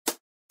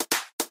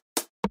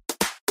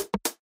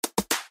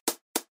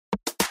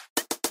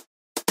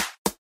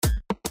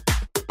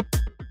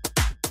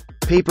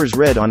Papers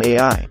read on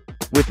AI.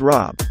 With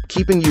Rob,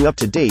 keeping you up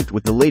to date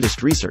with the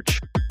latest research.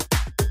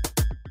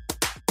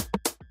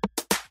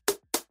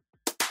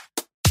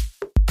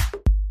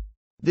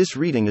 This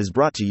reading is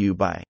brought to you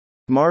by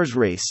Mars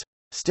Race.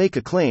 Stake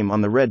a claim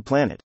on the Red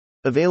Planet.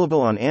 Available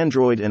on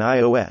Android and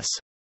iOS.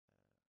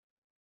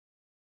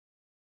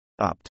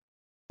 OPT.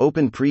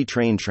 Open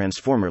Pre-trained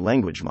Transformer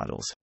Language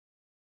Models.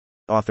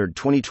 Authored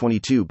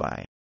 2022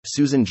 by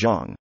Susan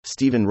Zhang,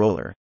 Stephen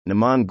Roller,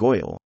 Naman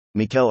Goyal,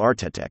 Mikel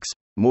Artetex,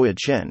 Moya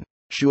Chen,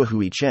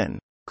 Shuahui Chen,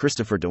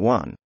 Christopher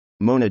Dewan,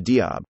 Mona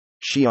Diab,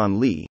 Xian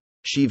Li,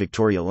 Shi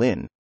Victoria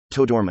Lin,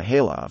 Todor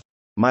Mihailov,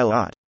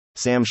 Milat,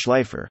 Sam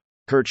Schleifer,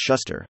 Kurt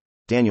Schuster,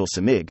 Daniel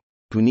Samig,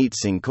 Puneet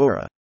Singh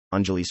Kora,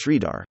 Anjali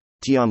Sridhar,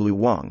 Tianlu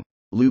Wang,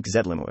 Luke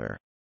Zetlimware.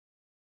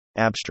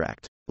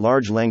 Abstract.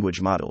 Large language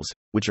models,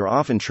 which are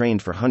often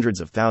trained for hundreds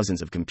of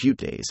thousands of compute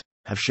days,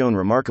 have shown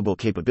remarkable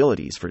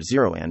capabilities for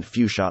zero and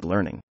few-shot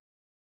learning.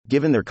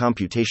 Given their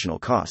computational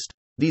cost,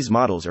 these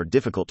models are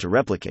difficult to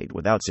replicate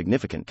without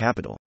significant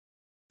capital.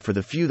 For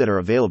the few that are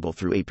available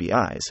through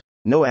APIs,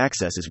 no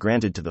access is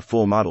granted to the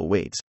full model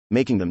weights,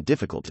 making them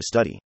difficult to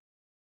study.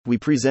 We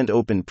present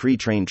Open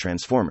Pre-trained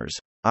Transformers,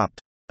 OPT,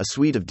 a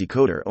suite of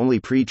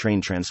decoder-only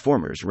pre-trained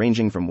transformers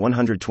ranging from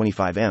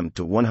 125M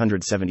to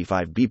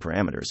 175B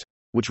parameters,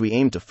 which we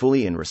aim to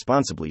fully and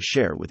responsibly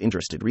share with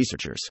interested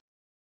researchers.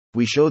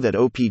 We show that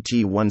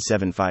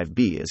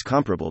OPT175B is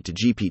comparable to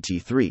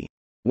GPT-3,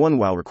 one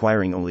while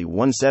requiring only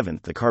 1/7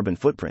 the carbon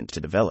footprint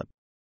to develop.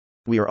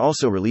 We are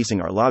also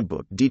releasing our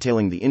logbook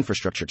detailing the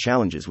infrastructure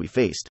challenges we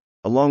faced,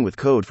 along with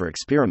code for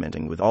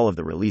experimenting with all of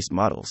the released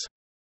models.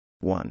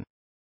 1.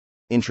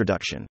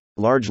 Introduction.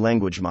 Large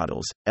language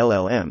models,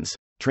 LLMs,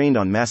 trained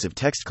on massive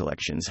text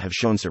collections have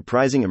shown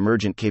surprising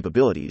emergent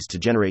capabilities to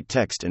generate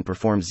text and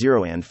perform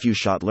zero and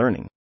few-shot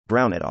learning.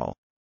 Brown et al.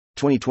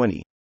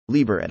 2020.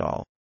 Lieber et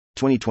al.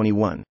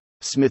 2021.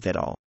 Smith et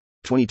al.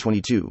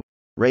 2022.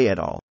 Ray et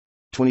al.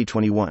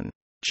 2021.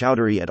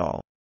 Chowdhury et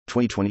al.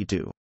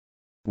 2022.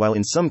 While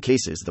in some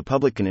cases the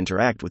public can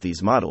interact with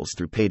these models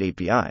through paid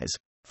APIs,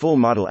 full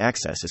model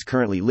access is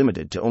currently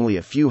limited to only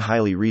a few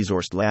highly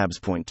resourced labs.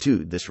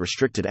 2. This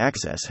restricted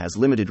access has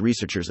limited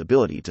researchers'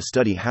 ability to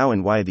study how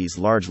and why these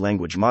large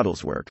language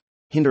models work,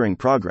 hindering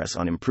progress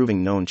on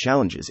improving known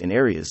challenges in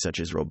areas such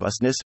as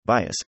robustness,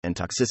 bias, and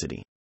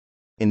toxicity.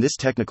 In this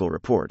technical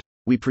report,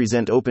 we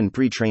present Open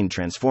Pre-trained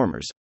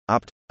Transformers,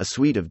 OPT, a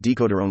suite of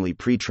decoder-only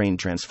pre-trained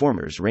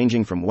transformers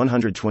ranging from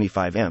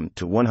 125M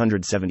to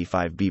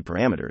 175B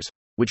parameters,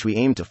 which we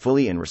aim to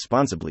fully and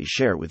responsibly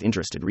share with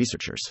interested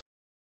researchers.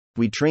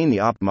 We train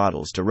the OPT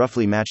models to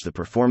roughly match the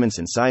performance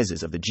and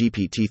sizes of the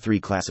GPT-3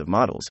 class of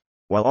models,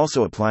 while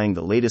also applying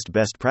the latest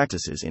best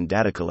practices in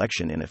data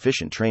collection and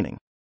efficient training.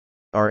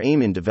 Our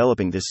aim in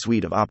developing this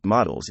suite of OPT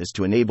models is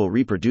to enable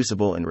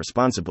reproducible and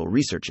responsible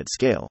research at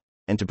scale,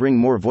 and to bring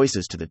more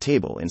voices to the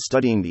table in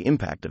studying the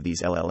impact of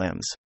these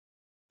LLMs.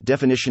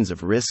 Definitions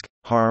of risk,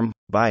 harm,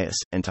 bias,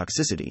 and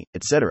toxicity,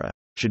 etc.,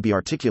 should be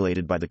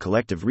articulated by the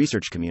collective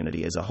research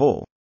community as a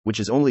whole, which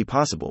is only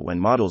possible when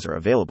models are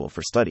available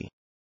for study.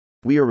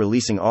 We are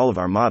releasing all of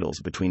our models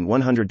between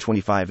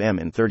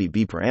 125M and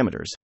 30B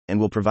parameters,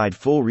 and will provide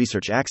full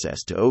research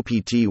access to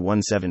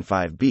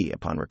OPT175B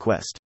upon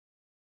request.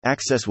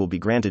 Access will be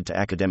granted to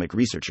academic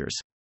researchers,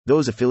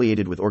 those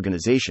affiliated with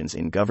organizations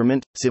in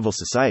government, civil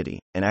society,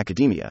 and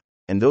academia,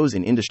 and those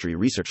in industry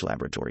research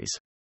laboratories.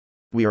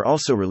 We are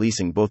also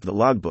releasing both the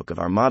logbook of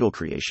our model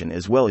creation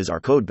as well as our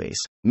codebase,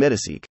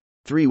 Metaseq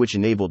 3, which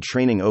enabled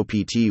training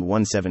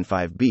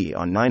OPT175B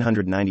on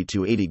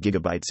 992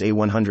 80GB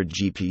A100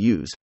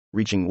 GPUs,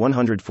 reaching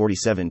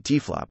 147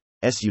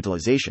 TFLOPs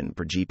utilization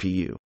per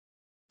GPU.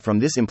 From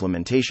this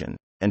implementation,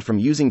 and from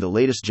using the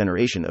latest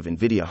generation of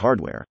NVIDIA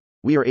hardware,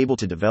 we are able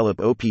to develop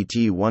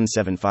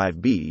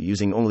OPT175B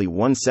using only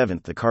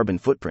 1/7 the carbon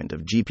footprint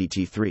of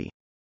GPT-3.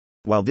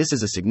 While this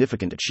is a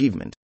significant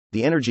achievement,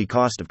 the energy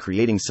cost of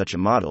creating such a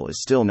model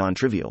is still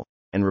non-trivial,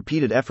 and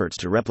repeated efforts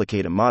to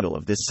replicate a model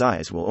of this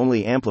size will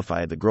only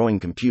amplify the growing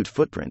compute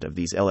footprint of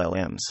these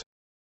LLMs.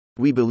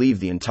 We believe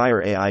the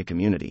entire AI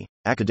community,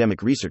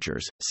 academic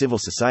researchers, civil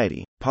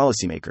society,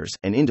 policymakers,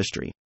 and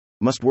industry,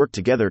 must work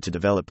together to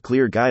develop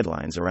clear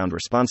guidelines around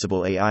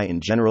responsible AI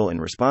in general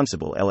and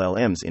responsible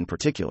LLMs in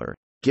particular,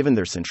 given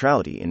their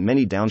centrality in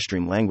many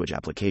downstream language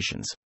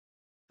applications.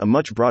 A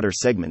much broader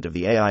segment of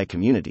the AI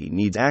community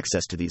needs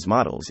access to these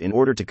models in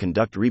order to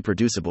conduct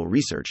reproducible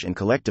research and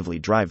collectively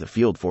drive the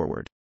field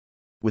forward.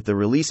 With the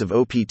release of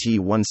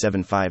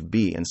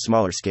OPT175B and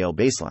smaller-scale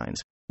baselines,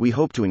 we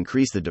hope to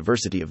increase the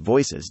diversity of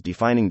voices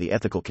defining the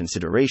ethical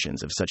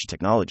considerations of such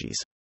technologies.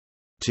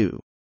 2.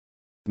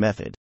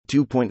 Method.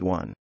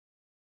 2.1.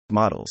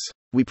 Models.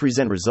 We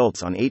present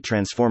results on 8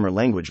 transformer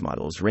language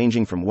models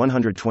ranging from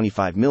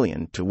 125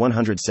 million to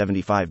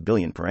 175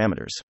 billion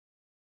parameters.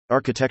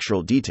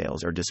 Architectural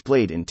details are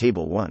displayed in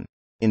Table 1.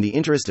 In the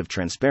interest of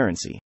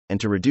transparency, and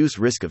to reduce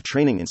risk of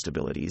training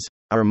instabilities,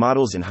 our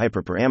models and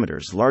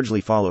hyperparameters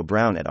largely follow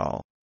Brown et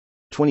al.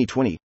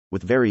 2020,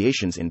 with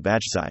variations in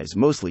batch size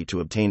mostly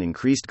to obtain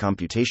increased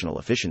computational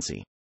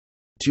efficiency.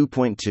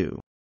 2.2.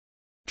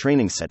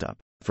 Training setup.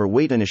 For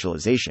weight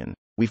initialization,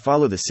 we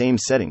follow the same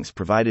settings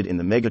provided in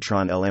the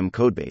Megatron LM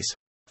codebase.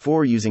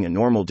 4 using a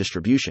normal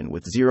distribution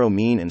with 0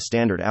 mean and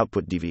standard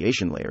output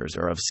deviation layers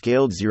are of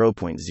scaled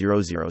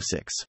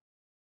 0.006.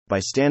 By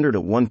standard a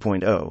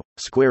 1.0,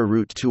 square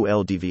root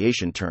 2L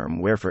deviation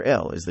term where for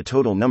L is the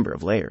total number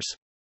of layers.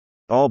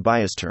 All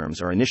bias terms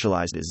are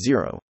initialized as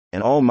 0,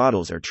 and all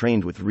models are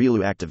trained with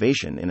ReLU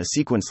activation in a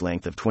sequence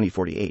length of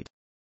 2048.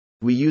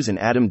 We use an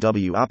Atom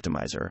W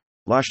optimizer,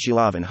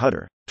 Lashchilov and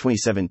Hutter,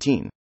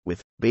 2017,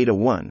 with beta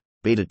 1,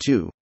 beta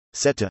 2,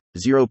 set to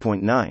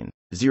 0.9,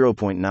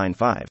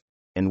 0.95,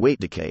 and weight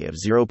decay of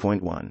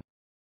 0.1.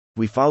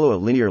 We follow a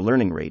linear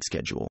learning rate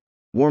schedule,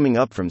 warming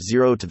up from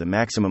 0 to the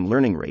maximum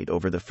learning rate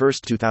over the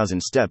first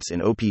 2000 steps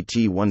in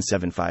OPT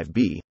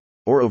 175B,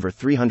 or over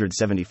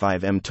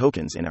 375 M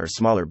tokens in our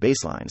smaller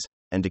baselines,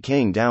 and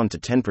decaying down to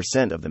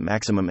 10% of the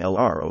maximum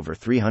LR over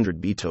 300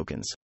 B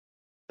tokens.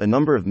 A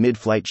number of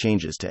mid-flight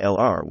changes to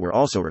LR were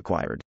also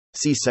required.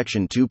 See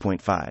section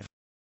 2.5.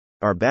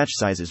 Our batch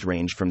sizes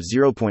range from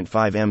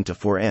 0.5 M to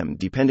 4 M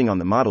depending on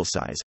the model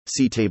size,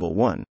 see table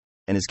 1,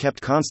 and is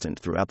kept constant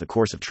throughout the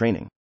course of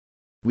training.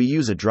 We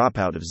use a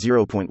dropout of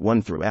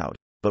 0.1 throughout,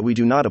 but we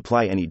do not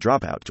apply any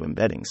dropout to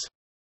embeddings.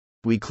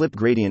 We clip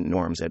gradient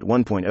norms at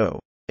 1.0,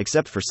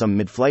 except for some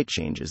mid-flight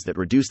changes that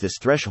reduce this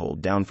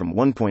threshold down from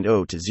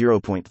 1.0 to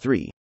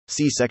 0.3,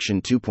 see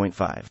section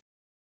 2.5.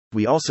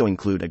 We also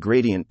include a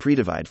gradient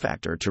predivide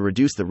factor to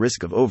reduce the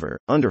risk of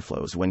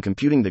over/underflows when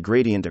computing the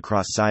gradient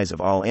across size of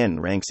all n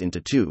ranks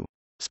into 2,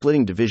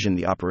 splitting division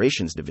the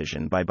operations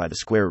division by the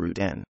square root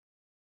n.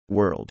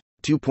 World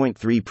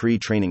 2.3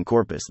 Pre-training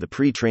corpus. The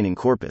pre-training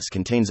corpus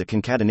contains a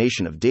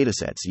concatenation of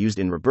datasets used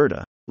in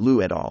RoBERTa,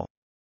 Liu et al.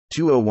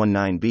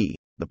 2019b,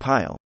 the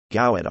Pyle,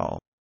 Gao et al.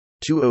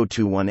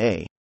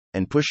 2021a,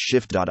 and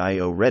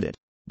PushShift.io Reddit,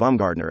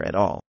 Baumgartner et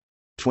al.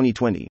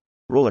 2020,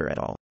 Roller et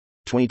al.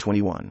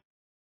 2021.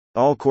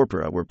 All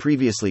corpora were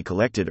previously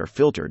collected or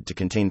filtered to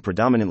contain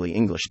predominantly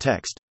English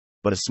text,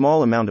 but a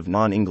small amount of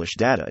non-English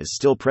data is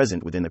still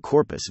present within the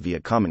corpus via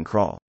Common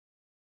Crawl.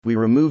 We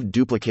removed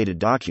duplicated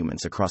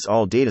documents across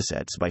all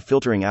datasets by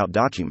filtering out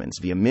documents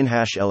via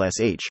Minhash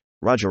LSH,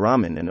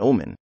 Rajaraman and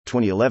Ullman,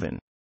 2011,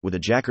 with a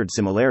Jacquard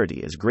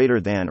similarity as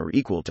greater than or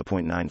equal to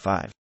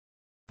 0.95.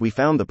 We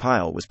found the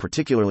Pyle was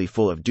particularly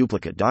full of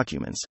duplicate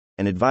documents,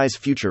 and advise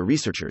future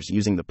researchers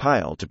using the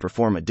Pyle to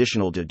perform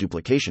additional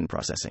deduplication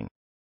processing.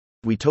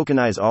 We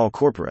tokenize all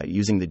corpora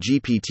using the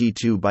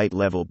GPT-2 byte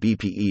level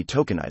BPE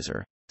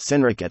tokenizer,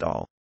 Senrich et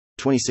al.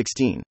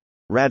 2016,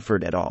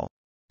 Radford et al.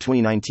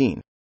 2019,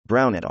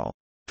 Brown et al.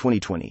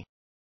 2020.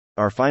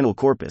 Our final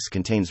corpus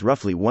contains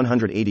roughly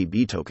 180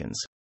 B tokens.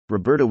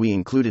 RoBERTa. We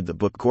included the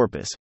book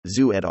corpus,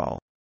 Zhu et al.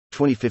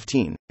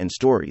 2015, and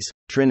stories,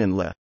 Trin and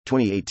Le,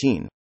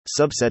 2018,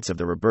 subsets of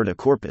the RoBERTa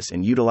corpus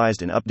and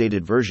utilized an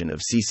updated version of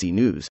CC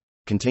News,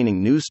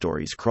 containing news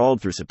stories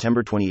crawled through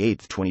September 28,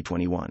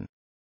 2021.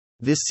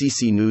 This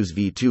CC News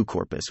v2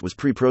 corpus was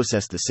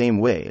preprocessed the same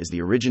way as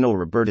the original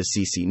RoBERTa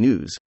CC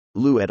News,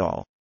 Liu et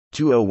al.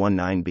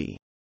 2019b.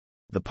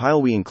 The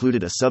Pyle. We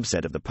included a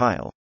subset of the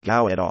Pyle,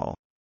 Gao et al.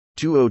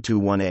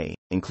 2021a,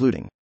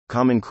 including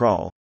Common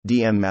Crawl,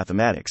 DM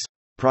Mathematics,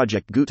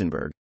 Project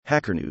Gutenberg,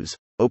 Hacker News,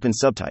 Open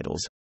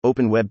Subtitles,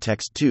 Open Web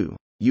Text 2,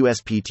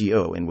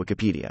 USPTO and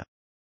Wikipedia.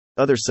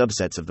 Other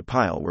subsets of the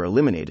Pyle were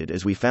eliminated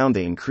as we found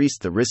they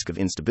increased the risk of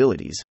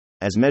instabilities,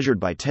 as measured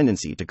by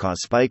tendency to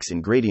cause spikes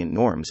in gradient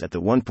norms at the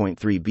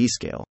 1.3 B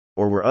scale,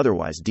 or were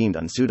otherwise deemed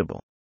unsuitable.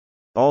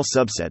 All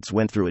subsets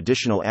went through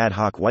additional ad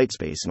hoc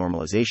whitespace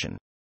normalization.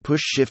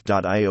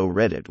 PushShift.io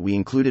Reddit. We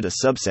included a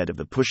subset of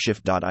the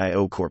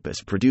PushShift.io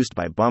corpus produced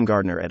by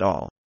Baumgartner et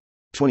al.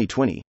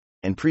 2020,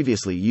 and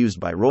previously used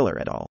by Roller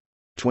et al.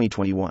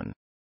 2021.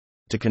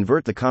 To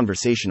convert the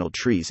conversational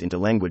trees into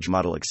language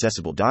model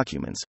accessible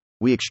documents,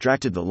 we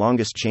extracted the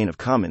longest chain of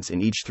comments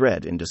in each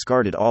thread and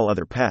discarded all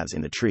other paths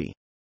in the tree.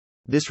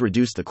 This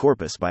reduced the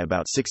corpus by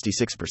about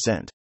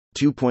 66%.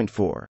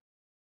 2.4.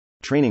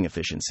 Training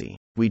efficiency.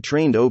 We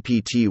trained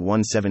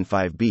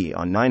OPT175B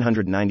on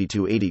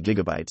 992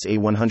 80GB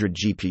A100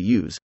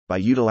 GPUs by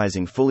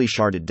utilizing fully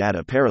sharded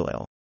data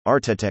parallel,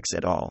 Artetex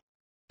et al.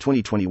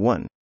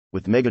 2021,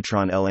 with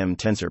Megatron LM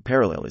tensor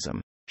parallelism,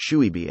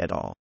 Shuibi et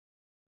al.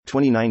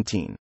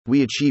 2019.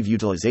 We achieve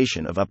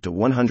utilization of up to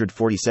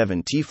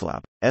 147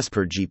 TFLOP s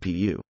per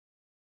GPU.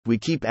 We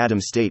keep Atom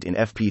state in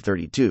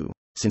FP32,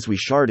 since we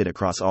sharded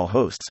across all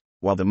hosts,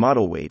 while the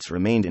model weights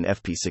remained in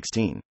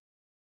FP16.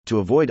 To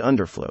avoid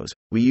underflows,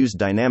 we used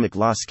dynamic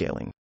loss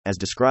scaling, as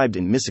described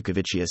in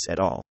Misakevicius et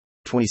al.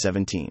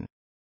 2017.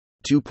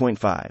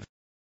 2.5.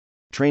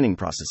 Training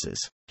processes.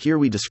 Here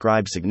we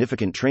describe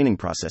significant training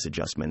process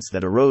adjustments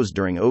that arose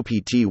during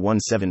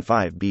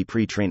OPT175B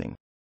pre-training.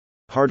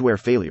 Hardware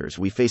failures.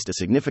 We faced a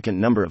significant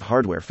number of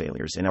hardware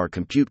failures in our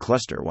compute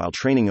cluster while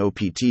training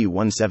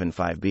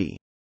OPT175B.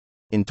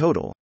 In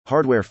total,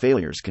 hardware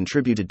failures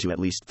contributed to at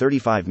least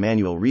 35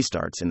 manual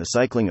restarts in the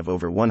cycling of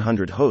over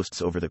 100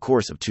 hosts over the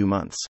course of 2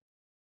 months.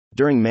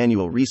 During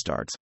manual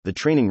restarts, the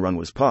training run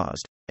was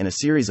paused, and a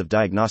series of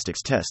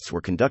diagnostics tests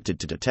were conducted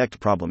to detect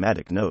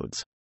problematic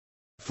nodes.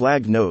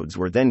 Flagged nodes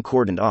were then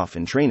cordoned off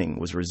and training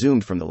was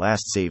resumed from the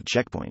last saved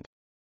checkpoint.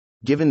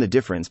 Given the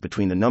difference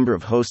between the number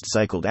of hosts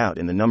cycled out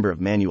and the number of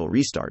manual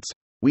restarts,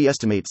 we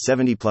estimate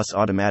 70 plus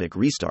automatic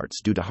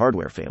restarts due to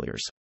hardware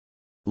failures.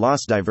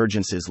 Loss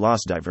divergences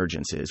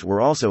were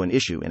also an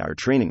issue in our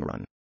training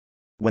run.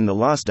 When the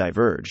loss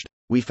diverged,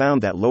 we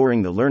found that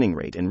lowering the learning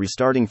rate and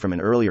restarting from an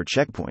earlier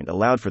checkpoint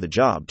allowed for the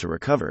job to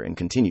recover and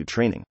continue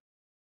training.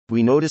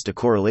 We noticed a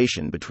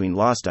correlation between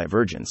loss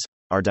divergence,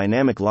 our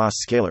dynamic loss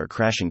scalar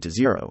crashing to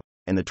 0,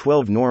 and the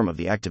 12 norm of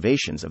the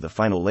activations of the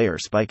final layer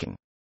spiking.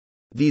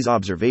 These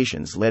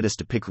observations led us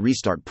to pick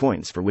restart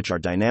points for which our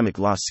dynamic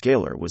loss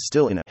scalar was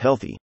still in a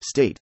healthy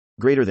state,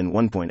 greater than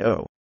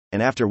 1.0,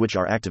 and after which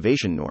our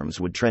activation norms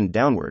would trend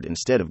downward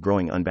instead of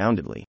growing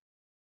unboundedly.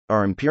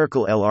 Our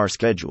empirical LR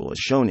schedule is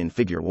shown in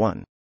Figure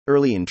 1.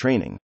 Early in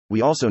training,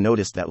 we also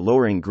noticed that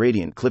lowering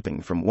gradient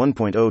clipping from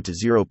 1.0 to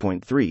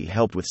 0.3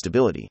 helped with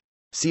stability.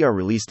 See our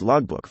released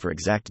logbook for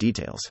exact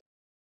details.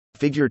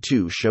 Figure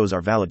 2 shows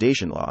our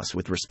validation loss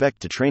with respect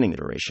to training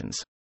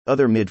iterations.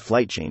 Other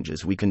mid-flight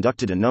changes. We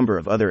conducted a number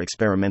of other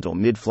experimental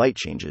mid-flight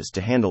changes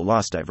to handle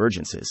loss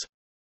divergences.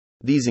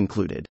 These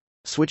included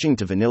switching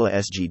to vanilla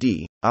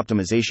SGD,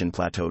 optimization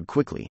plateaued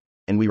quickly,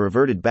 and we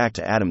reverted back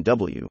to Atom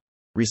W,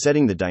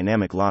 resetting the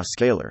dynamic loss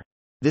scalar.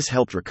 This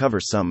helped recover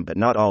some but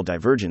not all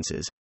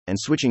divergences, and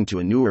switching to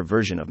a newer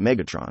version of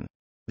Megatron.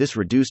 This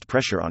reduced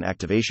pressure on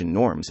activation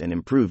norms and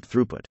improved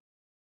throughput.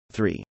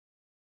 3.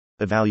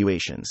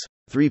 Evaluations.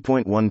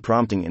 3.1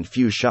 Prompting and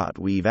Few Shot.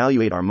 We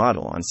evaluate our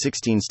model on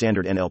 16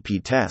 standard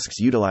NLP tasks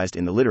utilized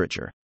in the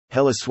literature.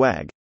 Hella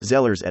Swag,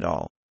 Zellers et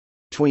al.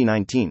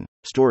 2019,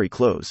 Story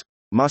Close,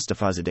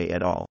 Mostafazadeh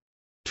et al.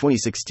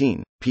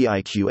 2016,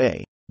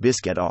 PIQA,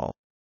 Bisk et al.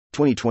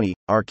 2020,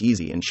 Arc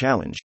Easy and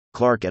Challenge,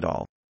 Clark et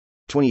al.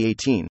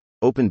 2018,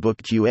 Open Book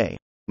QA,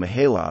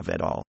 Mihailov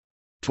et al.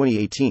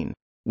 2018,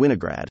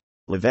 Winograd,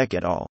 Levesque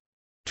et al.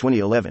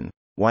 2011,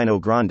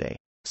 Wino Grande,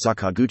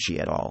 Sakaguchi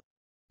et al.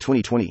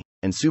 2020,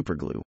 and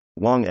Superglue,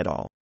 Wang et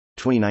al.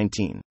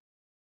 2019.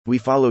 We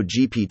followed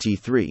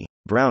GPT-3,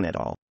 Brown et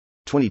al.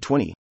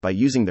 2020, by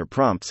using their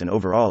prompts and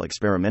overall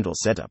experimental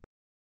setup.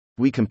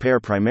 We compare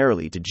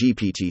primarily to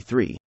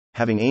GPT-3,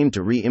 having aimed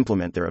to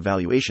re-implement their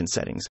evaluation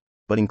settings,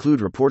 but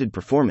include reported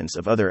performance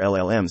of other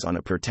LLMs on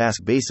a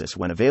per-task basis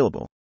when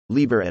available.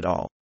 Lieber et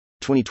al.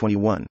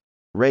 2021.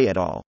 Ray et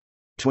al.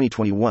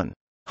 2021.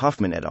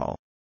 Hoffman et al.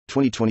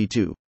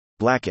 2022.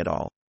 Black et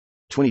al.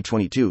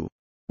 2022.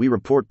 We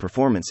report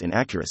performance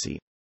inaccuracy,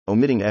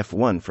 omitting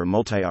F1 for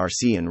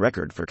multi-RC and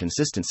record for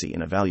consistency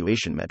in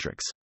evaluation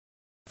metrics.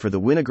 For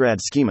the Winograd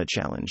Schema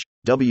Challenge,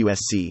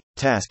 WSC,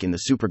 task in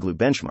the Superglue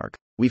benchmark,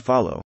 we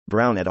follow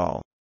Brown et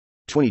al.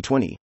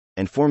 2020,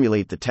 and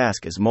formulate the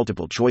task as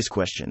multiple choice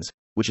questions,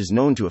 which is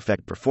known to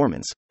affect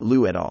performance.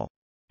 Liu et al.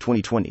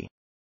 2020.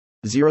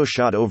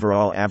 Zero-shot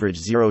overall average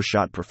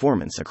zero-shot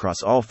performance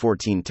across all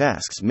 14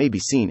 tasks may be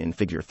seen in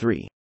Figure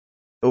 3.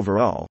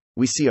 Overall,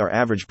 we see our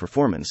average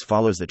performance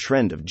follows the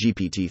trend of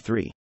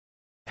GPT-3.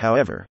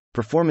 However,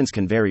 performance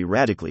can vary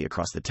radically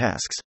across the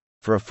tasks.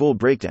 For a full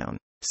breakdown,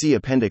 see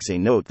Appendix A.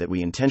 Note that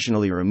we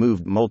intentionally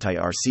removed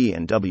multi-RC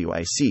and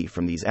WIC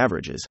from these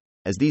averages,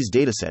 as these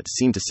datasets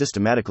seem to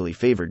systematically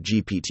favor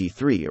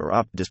GPT-3 or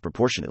opt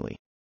disproportionately.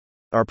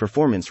 Our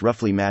performance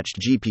roughly matched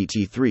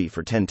GPT-3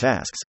 for 10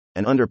 tasks,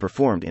 and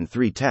underperformed in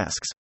 3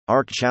 tasks,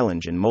 ARC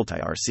Challenge and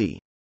multi-RC.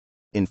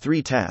 In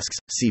 3 tasks,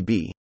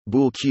 CB,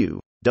 Boole Q,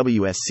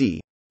 WSC,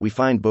 we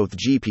find both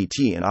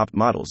GPT and OPT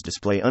models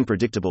display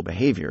unpredictable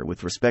behavior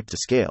with respect to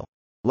scale,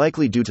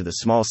 likely due to the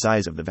small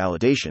size of the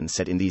validation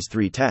set in these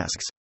 3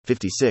 tasks,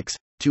 56,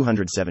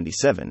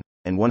 277,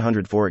 and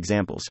 104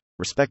 examples,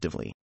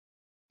 respectively.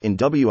 In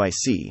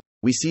WIC,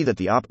 we see that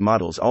the OPT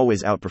models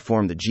always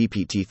outperform the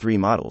GPT-3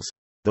 models,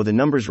 though the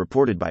numbers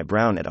reported by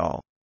Brown et al.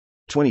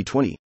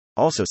 2020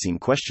 also seem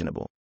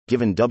questionable,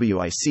 given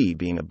WIC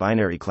being a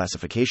binary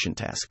classification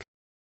task.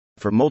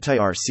 For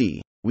multi-RC,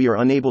 we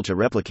are unable to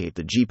replicate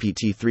the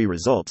GPT-3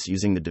 results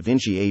using the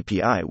DaVinci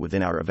API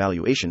within our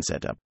evaluation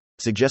setup,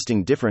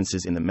 suggesting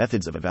differences in the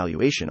methods of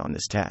evaluation on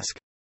this task.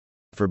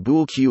 For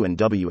Boole Q and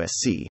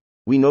WSC,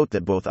 we note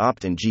that both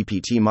OPT and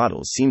GPT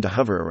models seem to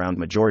hover around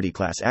majority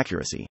class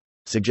accuracy,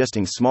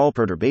 suggesting small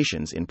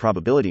perturbations in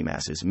probability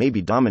masses may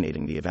be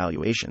dominating the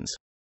evaluations.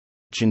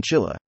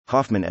 Chinchilla,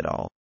 Hoffman et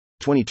al.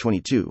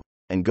 2022,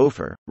 and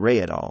Gopher,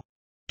 Ray et al.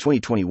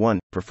 2021,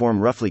 perform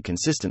roughly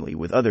consistently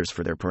with others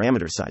for their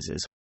parameter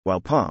sizes, while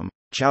Palm,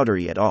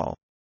 Chowdhury et al.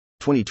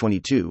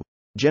 2022,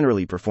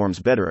 generally performs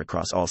better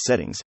across all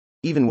settings,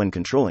 even when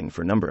controlling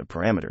for number of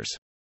parameters.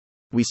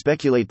 We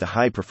speculate the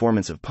high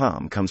performance of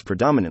Palm comes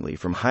predominantly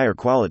from higher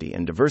quality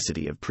and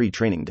diversity of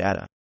pre-training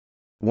data.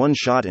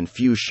 One-shot and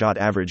few-shot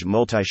average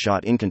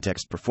multi-shot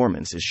in-context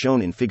performance is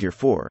shown in Figure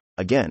 4,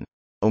 again,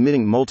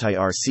 omitting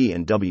multi-RC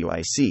and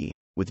WIC,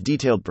 with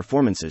detailed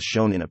performances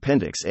shown in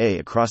Appendix A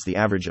across the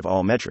average of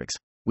all metrics.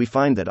 We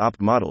find that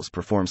OPT models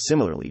perform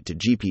similarly to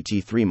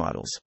GPT-3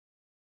 models.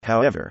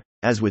 However,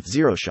 as with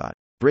zero-shot,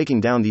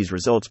 breaking down these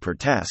results per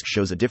task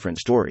shows a different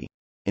story.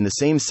 In the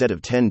same set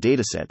of 10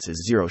 datasets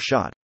as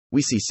zero-shot,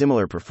 we see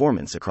similar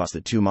performance across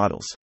the two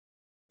models.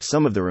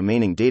 Some of the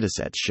remaining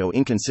datasets show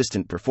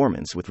inconsistent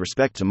performance with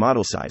respect to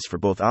model size for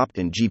both OPT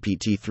and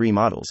GPT-3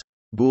 models,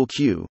 Boole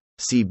Q,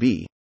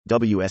 CB,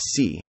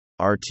 WSC,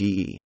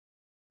 RTE.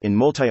 In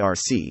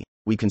multi-RC,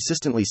 we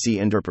consistently see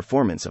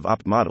underperformance of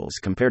OPT models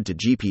compared to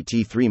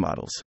GPT-3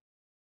 models.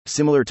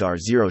 Similar to our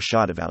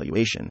zero-shot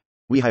evaluation,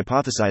 we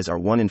hypothesize our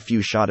one and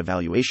few-shot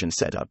evaluation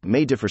setup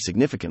may differ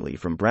significantly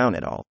from Brown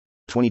et al.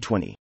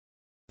 2020.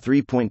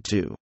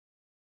 3.2.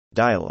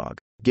 Dialogue.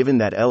 Given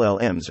that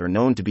LLMs are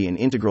known to be an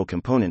integral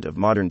component of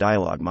modern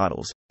dialogue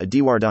models,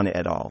 Adewardana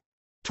et al.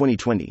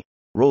 2020,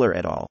 Roller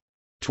et al.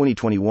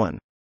 2021,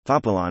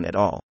 Thoppilon et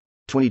al.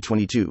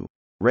 2022,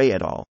 Ray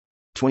et al.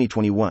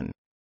 2021,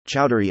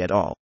 Chowdhury et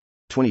al.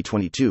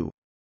 2022.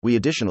 We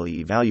additionally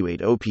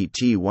evaluate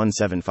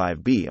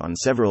OPT175B on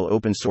several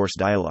open-source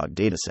dialogue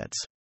datasets.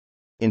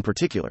 In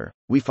particular,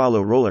 we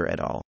follow Roller et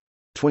al.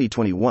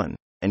 2021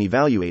 and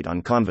evaluate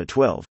on Canva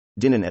 12,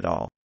 Dinnan et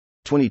al.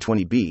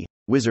 2020b,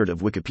 Wizard of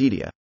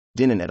Wikipedia,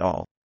 Dinnan et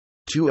al.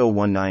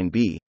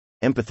 2019b,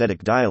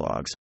 Empathetic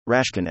Dialogues,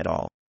 Rashkin et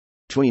al.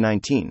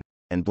 2019,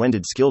 and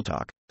Blended Skill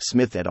Talk,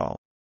 Smith et al.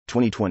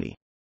 2020.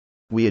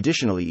 We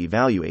additionally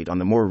evaluate on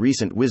the more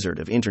recent Wizard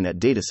of Internet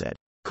dataset,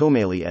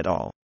 Komaly et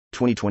al.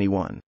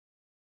 2021.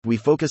 We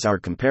focus our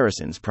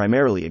comparisons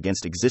primarily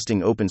against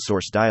existing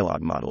open-source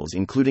dialogue models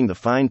including the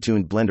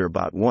fine-tuned Blender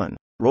Bot 1,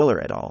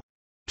 Roller et al.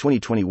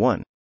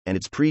 2021, and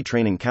its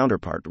pre-training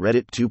counterpart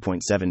Reddit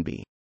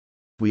 2.7b.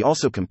 We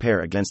also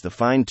compare against the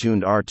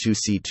fine-tuned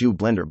R2C2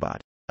 Blender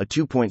Bot, a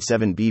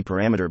 2.7b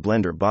parameter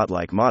Blender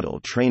bot-like model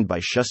trained by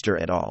Schuster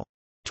et al.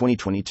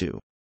 2022.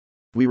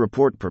 We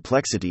report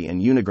perplexity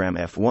and Unigram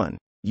F1,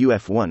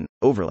 UF1,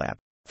 overlap,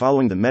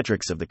 following the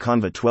metrics of the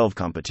Canva 12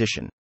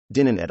 competition,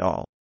 Dinnan et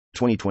al.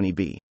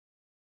 2020b.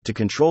 To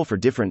control for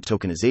different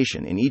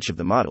tokenization in each of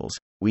the models,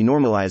 we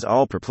normalize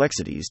all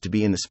perplexities to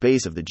be in the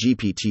space of the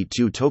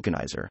GPT-2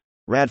 tokenizer,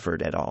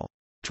 Radford et al.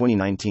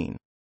 2019.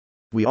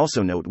 We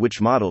also note which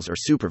models are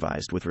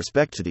supervised with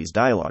respect to these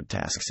dialogue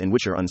tasks and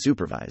which are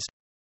unsupervised.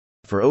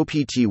 For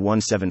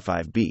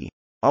OPT175B,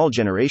 all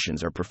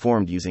generations are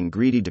performed using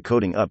greedy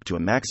decoding up to a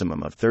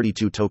maximum of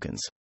 32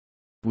 tokens.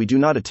 We do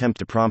not attempt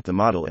to prompt the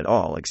model at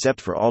all except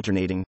for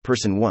alternating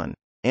person 1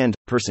 and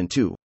person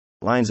 2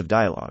 lines of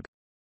dialogue.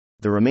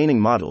 The remaining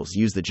models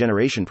use the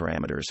generation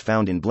parameters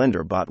found in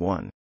Blender Bot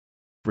 1.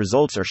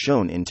 Results are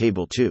shown in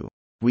Table 2.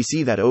 We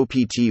see that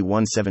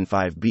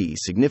OPT175B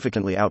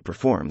significantly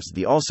outperforms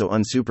the also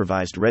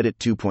unsupervised Reddit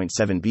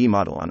 2.7b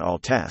model on all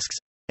tasks,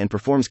 and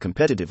performs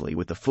competitively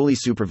with the fully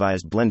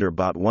supervised Blender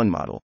Bot 1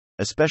 model,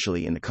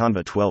 especially in the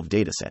Canva 12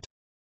 dataset.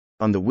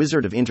 On the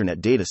Wizard of Internet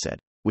dataset,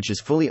 which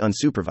is fully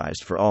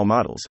unsupervised for all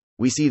models,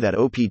 we see that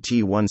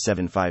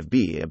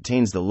OPT175B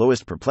obtains the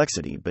lowest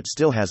perplexity but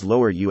still has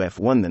lower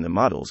UF1 than the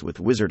models with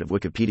Wizard of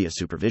Wikipedia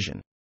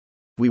supervision.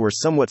 We were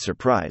somewhat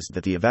surprised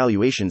that the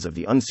evaluations of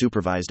the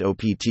unsupervised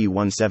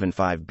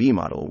OPT175B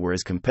model were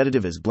as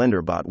competitive as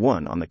Blender Bot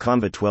 1 on the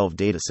Canva 12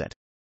 dataset.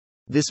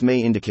 This may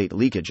indicate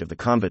leakage of the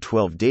Canva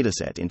 12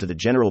 dataset into the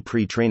general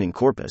pre-training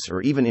corpus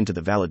or even into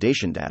the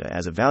validation data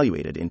as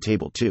evaluated in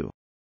Table 2.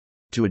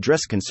 To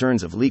address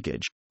concerns of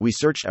leakage, we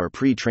searched our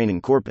pre-training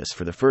corpus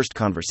for the first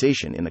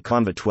conversation in the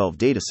Canva 12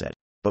 dataset,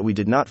 but we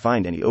did not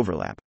find any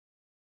overlap.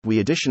 We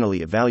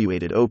additionally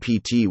evaluated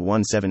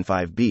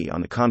OPT175B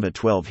on the Canva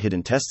 12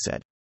 hidden test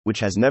set,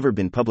 which has never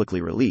been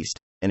publicly released,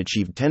 and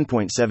achieved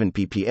 10.7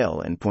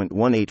 ppl and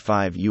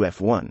 0.185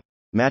 UF1,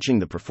 matching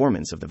the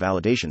performance of the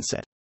validation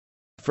set.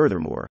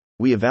 Furthermore,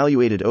 we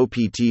evaluated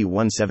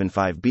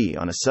OPT175B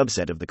on a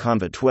subset of the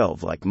Canva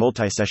 12 like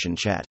multi-session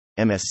chat,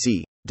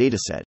 MSC,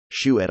 dataset,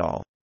 Shu et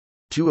al.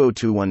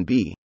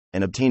 2021b,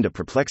 and obtained a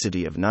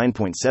perplexity of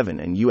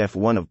 9.7 and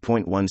UF1 of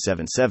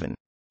 0.177,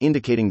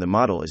 indicating the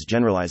model is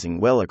generalizing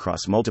well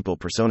across multiple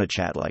persona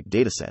chat-like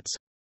datasets.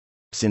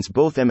 Since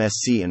both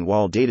MSC and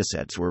WAL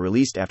datasets were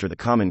released after the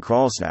common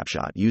crawl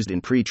snapshot used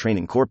in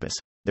pre-training corpus,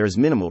 there is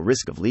minimal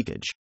risk of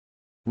leakage.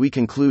 We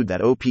conclude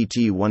that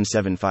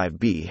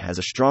OPT175B has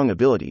a strong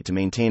ability to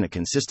maintain a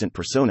consistent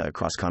persona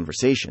across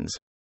conversations,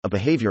 a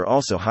behavior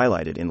also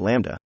highlighted in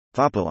Lambda,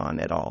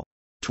 Thoppilon et al.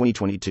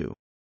 2022.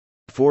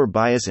 4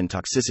 bias and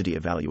toxicity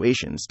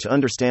evaluations. To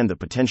understand the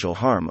potential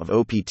harm of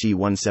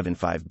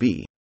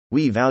OPT175B,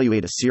 we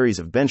evaluate a series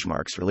of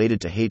benchmarks related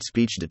to hate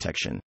speech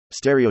detection,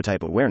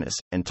 stereotype awareness,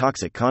 and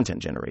toxic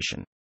content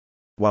generation.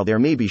 While there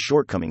may be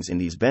shortcomings in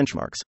these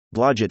benchmarks,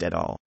 Blodgett et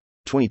al.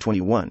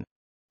 2021,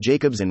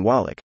 Jacobs and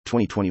Wallach,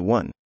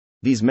 2021,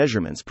 these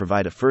measurements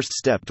provide a first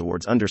step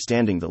towards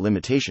understanding the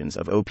limitations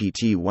of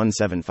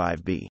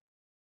OPT175B.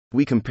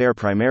 We compare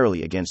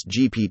primarily against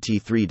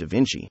GPT-3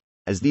 DaVinci,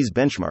 as these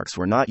benchmarks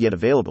were not yet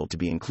available to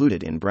be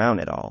included in Brown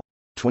et al.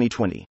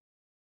 2020.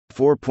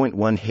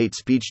 4.1 Hate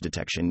speech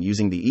detection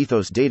using the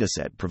Ethos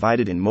dataset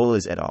provided in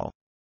Molas et al.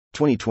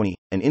 2020,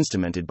 and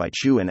instrumented by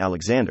Chu and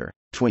Alexander,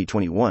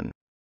 2021.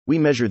 We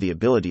measure the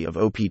ability of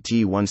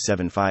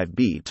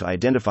OPT175B to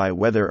identify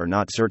whether or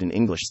not certain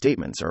English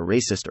statements are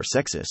racist or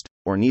sexist,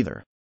 or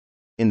neither.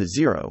 In the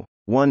 0,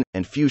 1,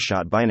 and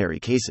few-shot binary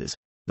cases,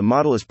 the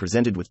model is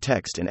presented with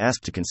text and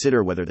asked to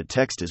consider whether the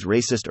text is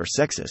racist or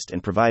sexist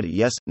and provide a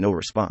yes/no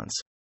response.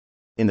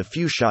 In the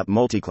few-shot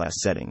multiclass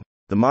setting,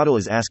 the model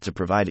is asked to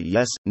provide a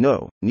yes,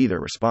 no, neither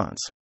response.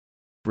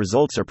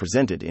 Results are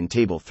presented in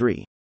Table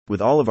 3.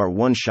 With all of our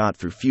one-shot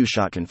through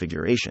few-shot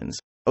configurations,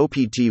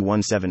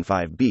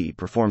 OPT175B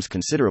performs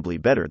considerably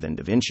better than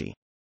DaVinci.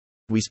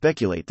 We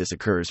speculate this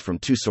occurs from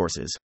two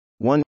sources.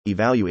 One,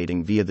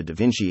 evaluating via the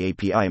DaVinci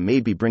API may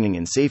be bringing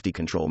in safety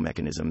control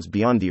mechanisms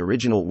beyond the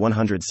original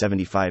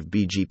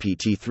 175B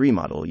GPT-3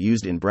 model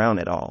used in Brown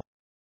et al.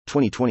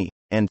 2020,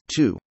 and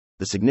 2,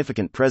 the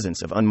significant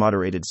presence of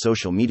unmoderated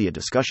social media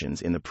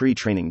discussions in the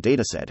pre-training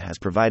dataset has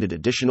provided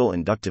additional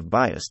inductive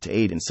bias to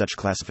aid in such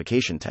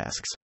classification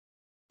tasks.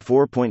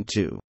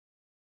 4.2.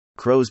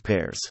 Crows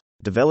pairs.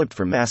 Developed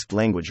for masked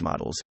language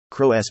models,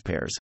 Crow-S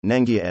pairs,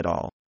 Nangia et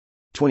al.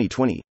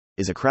 2020,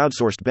 is a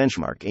crowdsourced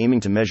benchmark aiming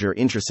to measure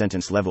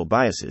intra-sentence level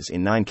biases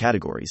in 9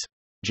 categories: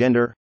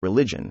 gender,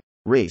 religion,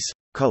 race,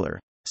 color,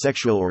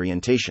 sexual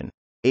orientation,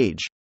 age,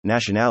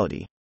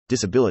 nationality,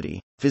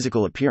 disability,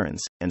 physical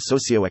appearance, and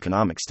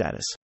socioeconomic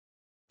status.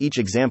 Each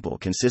example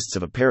consists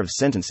of a pair of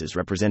sentences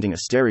representing a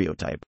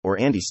stereotype, or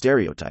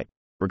anti-stereotype,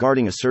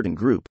 regarding a certain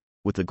group,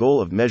 with the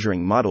goal of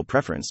measuring model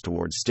preference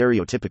towards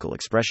stereotypical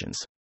expressions.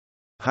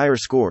 Higher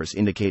scores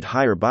indicate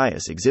higher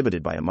bias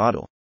exhibited by a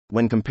model.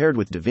 When compared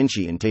with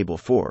DaVinci in Table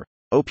 4,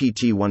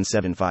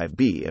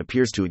 OPT175B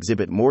appears to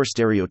exhibit more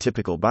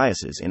stereotypical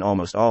biases in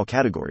almost all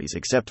categories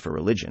except for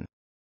religion.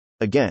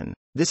 Again,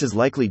 this is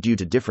likely due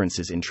to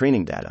differences in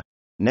training data.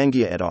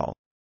 Nangia et al.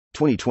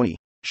 2020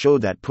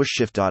 showed that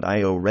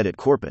PushShift.io Reddit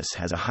corpus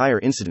has a higher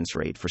incidence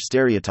rate for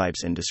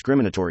stereotypes and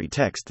discriminatory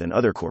text than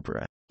other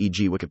corpora,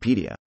 e.g.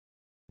 Wikipedia.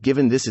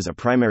 Given this is a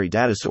primary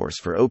data source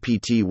for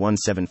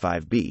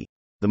OPT175B,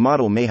 the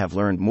model may have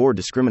learned more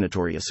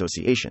discriminatory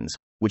associations,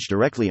 which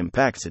directly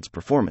impacts its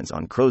performance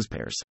on Crows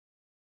pairs.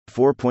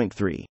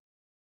 4.3.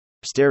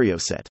 Stereo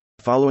set.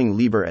 Following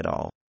Lieber et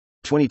al.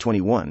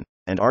 2021,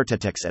 and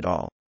Artetex et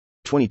al.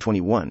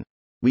 2021,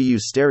 we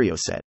use stereo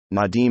set,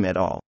 Nadim et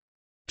al.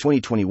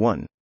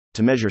 2021,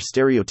 to measure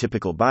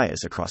stereotypical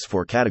bias across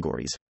 4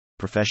 categories: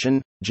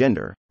 profession,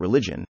 gender,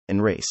 religion,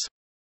 and race.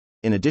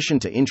 In addition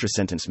to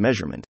intra-sentence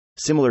measurement,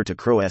 similar to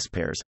Crow-S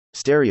pairs,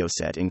 stereo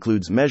set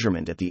includes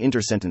measurement at the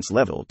intersentence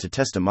level to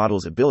test a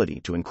model's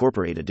ability to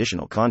incorporate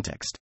additional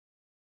context.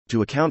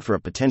 To account for a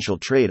potential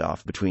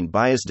trade-off between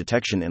bias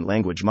detection and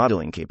language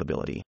modeling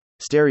capability,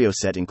 stereo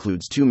set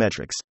includes 2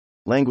 metrics: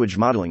 language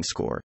modeling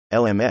score,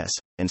 LMS,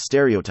 and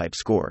stereotype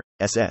score,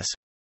 SS,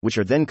 which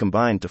are then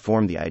combined to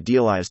form the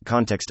Idealized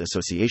Context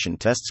Association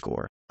Test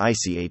Score,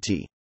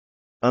 ICAT.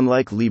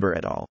 Unlike Lieber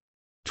et al.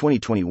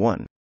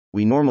 2021,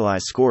 we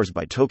normalize scores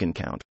by token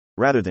count,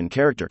 rather than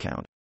character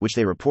count, which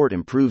they report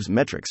improves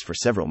metrics for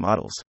several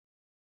models.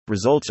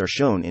 Results are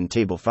shown in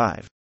Table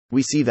 5.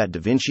 We see that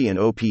DaVinci and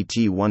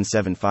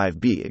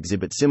OPT175B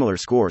exhibit similar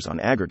scores on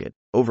aggregate.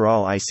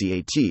 Overall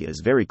ICAT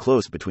is very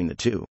close between the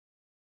two.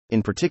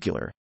 In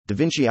particular,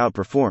 DaVinci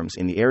outperforms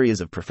in the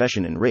areas of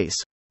profession and race,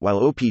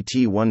 while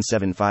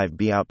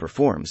OPT175B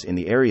outperforms in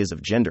the areas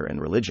of gender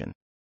and religion.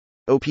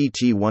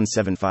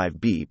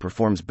 OPT175B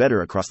performs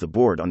better across the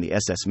board on the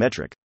SS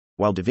metric,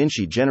 while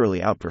DaVinci generally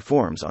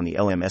outperforms on the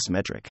LMS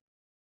metric.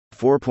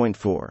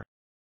 4.4.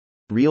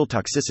 Real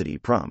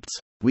toxicity prompts.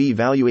 We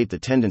evaluate the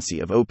tendency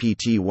of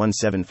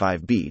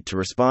OPT175B to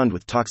respond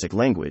with toxic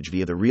language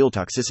via the real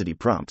toxicity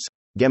prompts,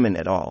 Gemin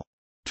et al.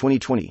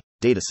 2020,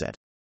 dataset.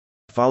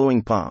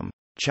 Following Palm,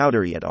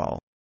 Chowdhury et al.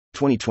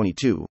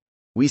 2022,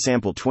 we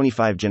sample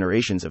 25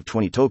 generations of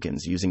 20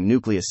 tokens using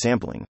nucleus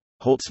sampling,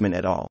 Holtzman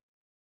et al.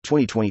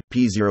 2020,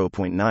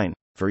 p0.9,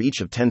 for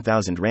each of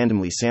 10,000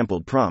 randomly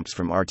sampled prompts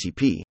from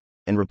RTP,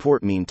 and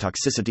report mean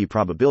toxicity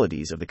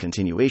probabilities of the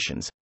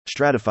continuations,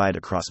 stratified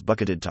across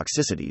bucketed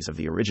toxicities of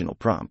the original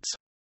prompts.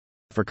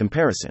 For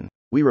comparison,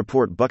 we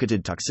report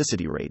bucketed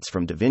toxicity rates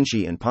from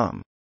DaVinci and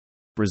Palm.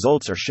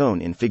 Results are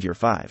shown in Figure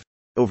 5.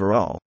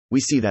 Overall, we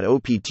see that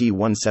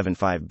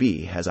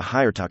OPT175B has a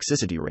higher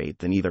toxicity rate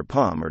than either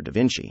Palm or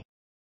DaVinci.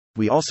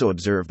 We also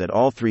observe that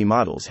all 3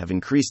 models have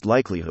increased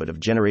likelihood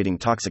of generating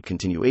toxic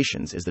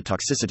continuations as the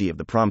toxicity of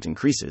the prompt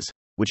increases,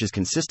 which is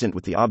consistent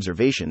with the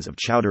observations of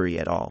Chowdhury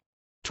et al.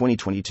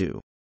 2022.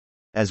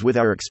 As with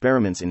our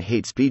experiments in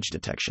hate speech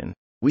detection,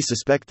 we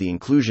suspect the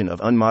inclusion of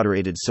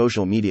unmoderated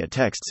social media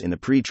texts in the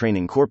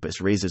pre-training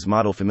corpus raises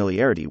model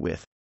familiarity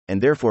with,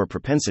 and therefore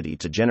propensity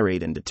to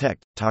generate and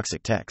detect,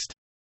 toxic text.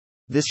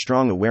 This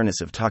strong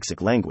awareness of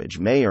toxic language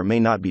may or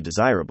may not be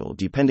desirable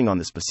depending on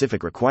the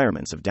specific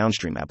requirements of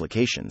downstream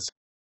applications.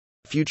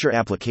 Future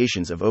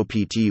applications of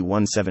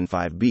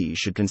OPT175B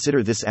should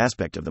consider this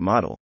aspect of the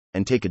model,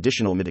 and take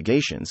additional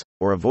mitigations,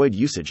 or avoid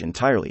usage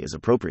entirely as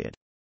appropriate.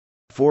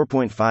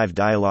 4.5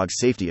 Dialogue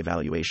safety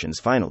evaluations.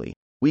 Finally,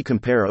 we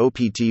compare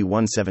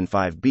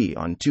OPT175B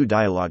on 2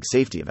 dialogue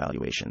safety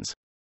evaluations.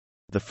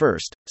 The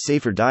first,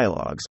 Safer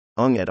Dialogues,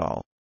 Ung et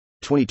al.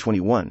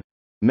 2021,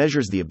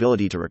 measures the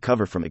ability to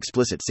recover from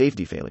explicit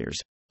safety failures,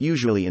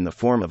 usually in the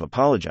form of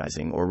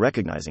apologizing or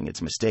recognizing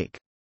its mistake.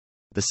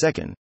 The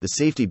second, the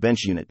Safety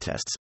Bench Unit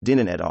Tests,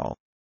 Dinnan et al.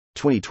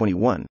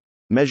 2021,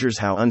 measures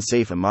how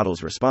unsafe a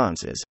model's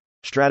response is,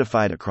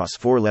 stratified across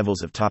 4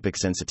 levels of topic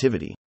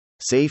sensitivity: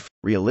 safe,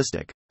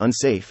 realistic,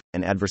 unsafe,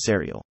 and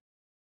adversarial.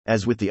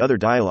 As with the other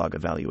dialogue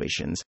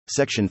evaluations,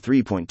 Section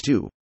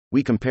 3.2,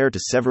 we compare to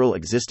several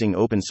existing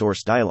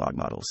open-source dialogue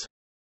models.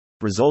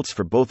 Results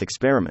for both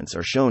experiments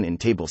are shown in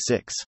Table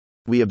 6.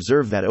 We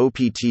observe that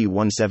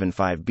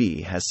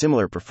OPT175B has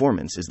similar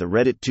performance as the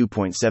Reddit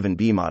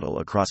 2.7b model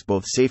across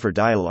both safer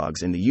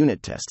dialogues and the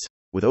unit tests,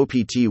 with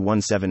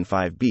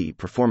OPT175B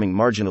performing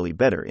marginally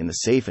better in the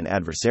safe and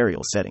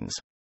adversarial settings.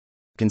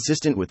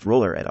 Consistent with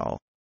Roller et al.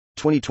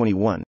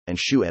 2021 and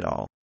Xu et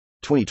al.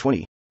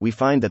 2020, we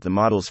find that the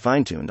models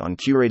fine-tuned on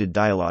curated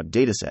dialogue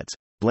datasets,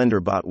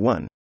 BlenderBot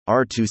 1,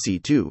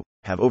 R2C2,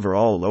 have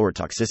overall lower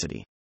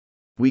toxicity.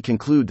 We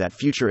conclude that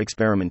future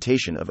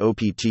experimentation of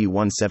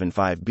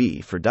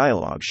OPT175B for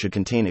dialogue should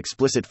contain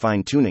explicit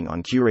fine-tuning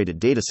on curated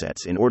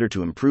datasets in order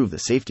to improve the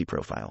safety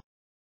profile.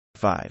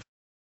 5.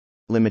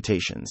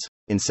 Limitations.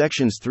 In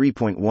sections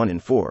 3.1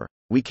 and 4,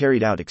 we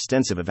carried out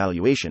extensive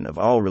evaluation of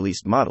all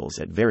released models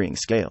at varying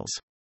scales.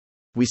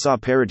 We saw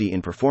parity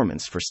in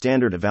performance for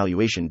standard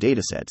evaluation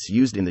datasets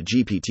used in the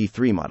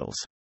GPT-3 models.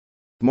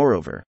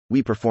 Moreover,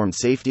 we performed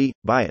safety,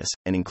 bias,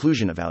 and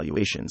inclusion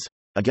evaluations,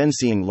 again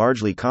seeing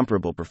largely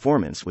comparable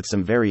performance with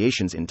some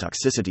variations in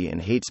toxicity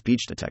and hate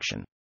speech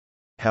detection.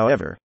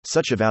 However,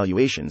 such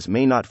evaluations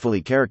may not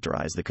fully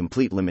characterize the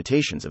complete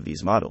limitations of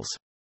these models.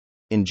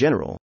 In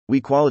general,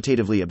 we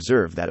qualitatively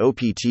observe that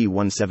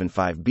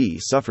OPT175B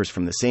suffers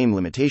from the same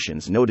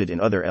limitations noted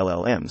in other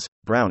LLMs,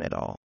 Brown et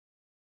al.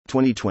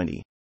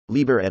 2020,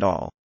 Lieber et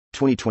al.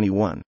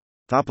 2021,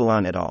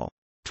 Thoppelin et al.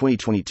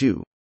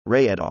 2022,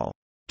 Ray et al.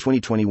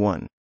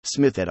 2021,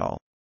 Smith et al.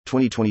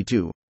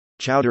 2022,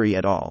 Chowdhury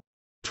et al.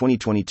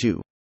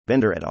 2022,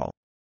 Bender et al.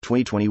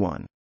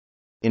 2021.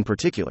 In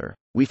particular,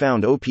 we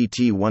found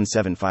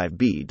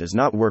OPT175B does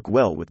not work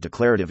well with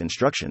declarative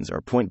instructions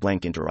or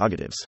point-blank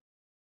interrogatives.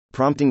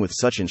 Prompting with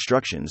such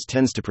instructions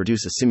tends to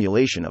produce a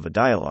simulation of a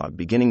dialogue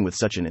beginning with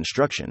such an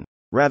instruction,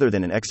 rather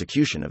than an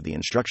execution of the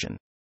instruction.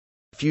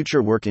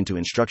 Future work into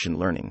instruction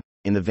learning,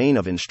 in the vein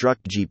of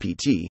Instruct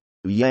GPT,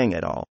 Yang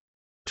et al.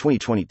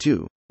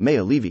 2022, may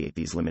alleviate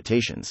these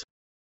limitations.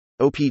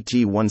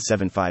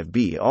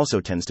 OPT175B also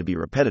tends to be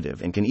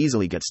repetitive and can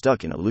easily get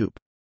stuck in a loop.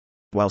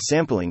 While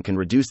sampling can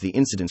reduce the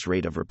incidence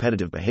rate of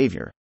repetitive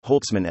behavior,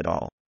 Holtzman et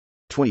al.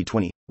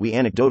 2020, we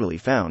anecdotally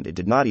found it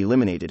did not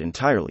eliminate it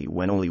entirely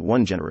when only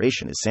one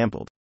generation is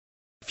sampled.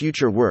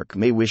 Future work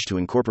may wish to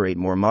incorporate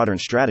more modern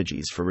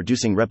strategies for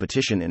reducing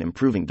repetition and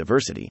improving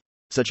diversity,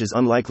 such as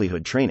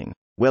unlikelihood training,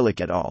 Wellick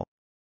et al.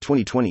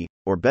 2020,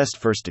 or best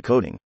first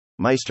decoding,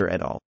 Meister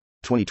et al.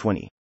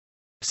 2020.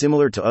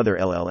 Similar to other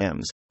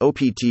LLMs,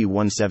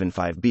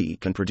 OPT175B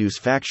can produce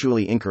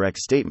factually incorrect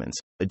statements,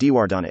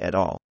 Adiwardana et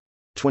al.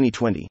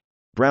 2020,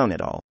 Brown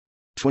et al.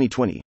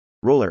 2020,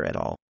 Roller et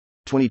al.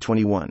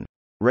 2021,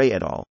 Ray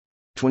et al.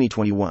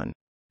 2021,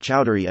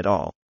 Chowdhury et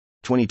al.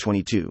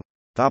 2022,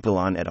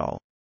 Thoppelin et al.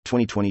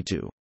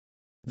 2022.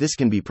 This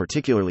can be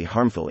particularly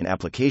harmful in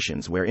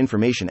applications where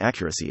information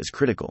accuracy is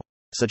critical,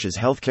 such as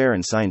healthcare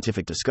and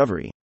scientific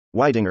discovery,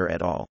 Weidinger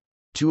et al.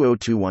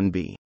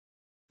 2021b.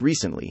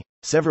 Recently,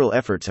 several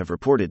efforts have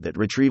reported that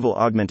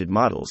retrieval-augmented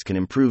models can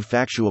improve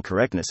factual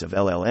correctness of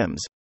LLMs,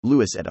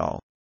 Lewis et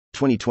al.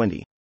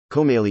 2020,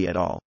 Komeli et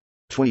al.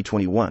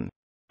 2021,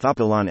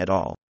 Thoppelin et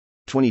al.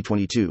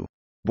 2022,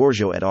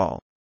 Bourgeot et al.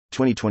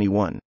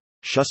 2021,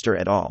 Schuster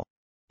et al.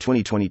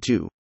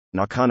 2022,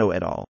 Nakano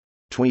et al.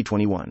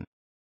 2021.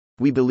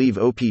 We believe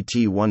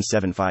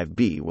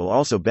OPT175B will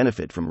also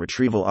benefit from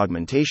retrieval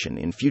augmentation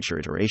in future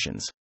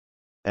iterations.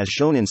 As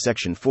shown in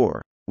Section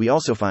 4, we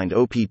also find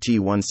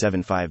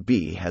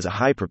OPT175B has a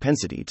high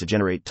propensity to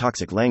generate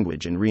toxic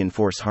language and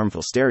reinforce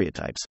harmful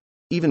stereotypes,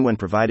 even when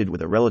provided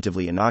with a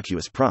relatively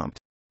innocuous prompt,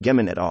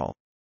 Gemin et al.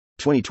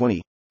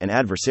 2020, and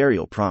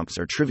adversarial prompts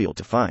are trivial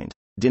to find,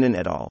 Dinnan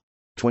et al.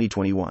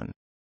 2021.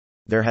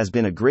 There has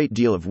been a great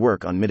deal of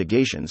work on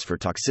mitigations for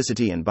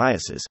toxicity and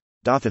biases,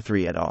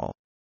 Dathathri et al.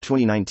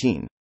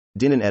 2019,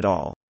 Dinnan et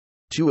al.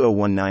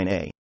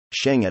 2019a,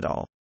 Sheng et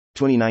al.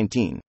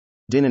 2019,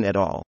 Dinnan et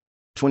al.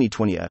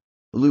 2020,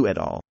 Liu et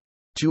al.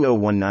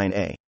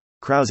 2019a,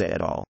 Krause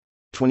et al.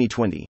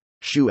 2020,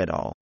 Xu et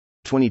al.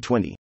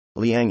 2020,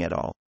 Liang et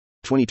al.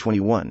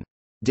 2021,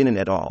 Dinnan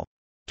et al.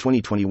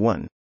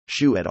 2021,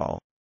 Xu et al.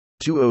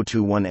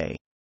 2021a,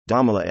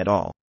 Damala et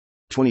al.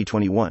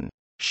 2021,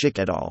 Schick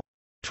et al.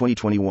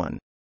 2021,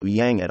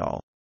 Yang et al.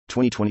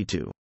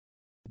 2022.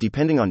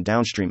 Depending on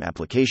downstream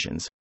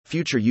applications,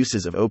 future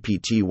uses of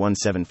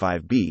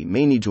OPT175B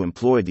may need to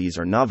employ these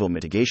or novel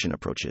mitigation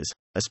approaches,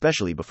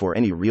 especially before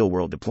any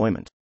real-world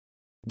deployment.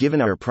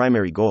 Given our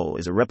primary goal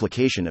is a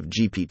replication of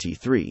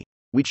GPT-3,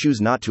 we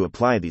choose not to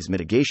apply these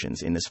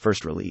mitigations in this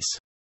first release.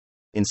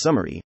 In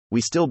summary,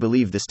 we still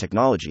believe this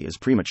technology is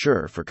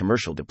premature for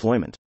commercial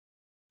deployment.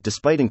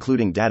 Despite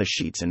including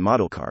datasheets and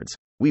model cards,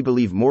 we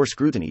believe more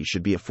scrutiny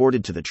should be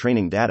afforded to the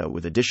training data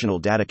with additional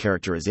data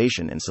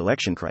characterization and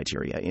selection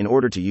criteria in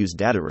order to use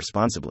data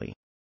responsibly.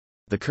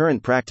 The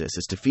current practice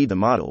is to feed the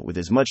model with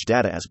as much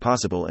data as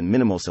possible and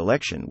minimal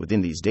selection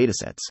within these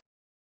datasets.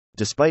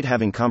 Despite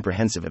having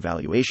comprehensive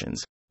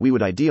evaluations, we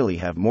would ideally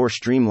have more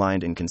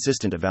streamlined and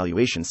consistent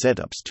evaluation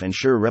setups to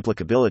ensure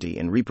replicability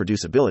and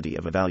reproducibility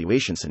of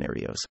evaluation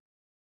scenarios.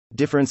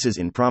 Differences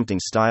in prompting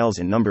styles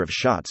and number of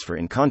shots for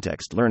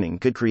in-context learning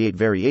could create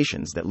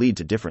variations that lead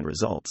to different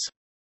results.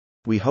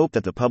 We hope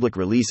that the public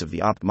release of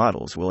the OPT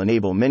models will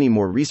enable many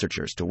more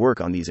researchers to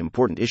work on these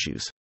important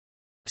issues.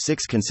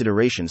 6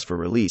 considerations for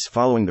release.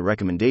 Following the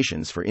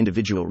recommendations for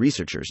individual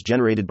researchers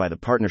generated by the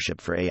Partnership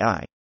for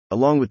AI,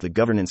 along with the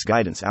governance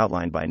guidance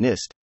outlined by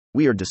NIST,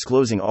 we are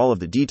disclosing all of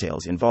the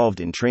details involved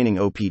in training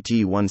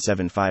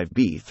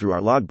OPT-175B through our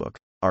logbook,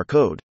 our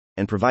code,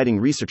 and providing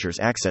researchers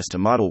access to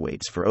model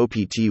weights for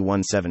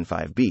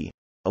OPT-175B,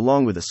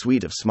 along with a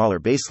suite of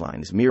smaller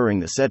baselines mirroring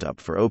the setup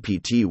for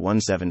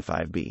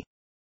OPT-175B.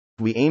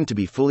 We aim to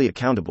be fully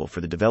accountable for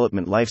the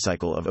development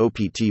lifecycle of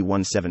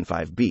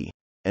OPT-175B,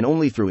 and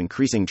only through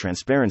increasing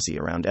transparency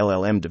around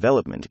LLM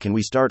development can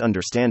we start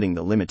understanding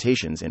the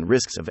limitations and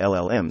risks of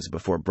LLMs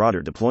before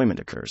broader deployment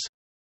occurs.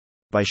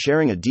 By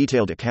sharing a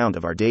detailed account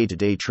of our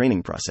day-to-day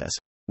training process,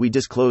 we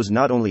disclose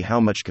not only how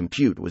much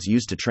compute was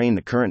used to train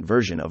the current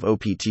version of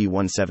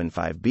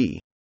OPT-175B,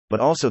 but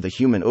also the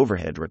human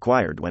overhead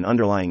required when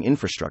underlying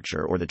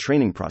infrastructure or the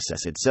training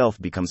process itself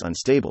becomes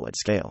unstable at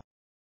scale.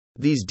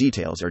 These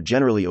details are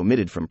generally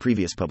omitted from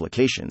previous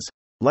publications,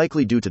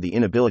 likely due to the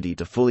inability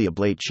to fully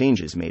ablate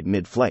changes made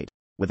mid-flight,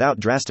 without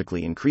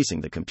drastically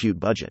increasing the compute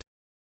budget.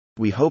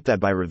 We hope that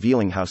by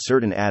revealing how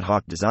certain ad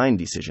hoc design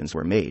decisions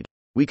were made,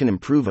 we can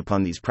improve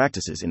upon these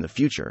practices in the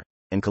future,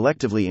 and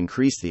collectively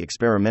increase the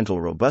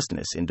experimental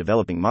robustness in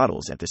developing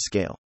models at this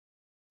scale.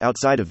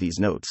 Outside of these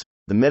notes,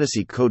 the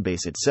Metaseq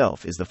codebase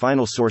itself is the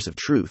final source of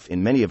truth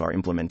in many of our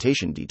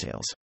implementation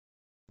details.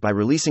 By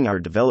releasing our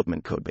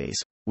development codebase,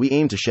 we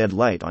aim to shed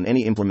light on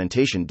any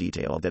implementation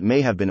detail that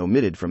may have been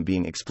omitted from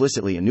being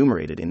explicitly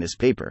enumerated in this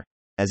paper,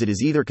 as it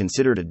is either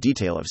considered a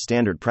detail of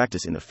standard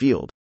practice in the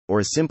field, or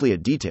is simply a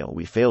detail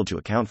we failed to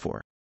account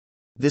for.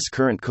 This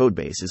current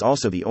codebase is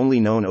also the only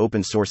known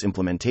open-source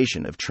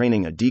implementation of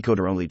training a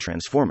decoder-only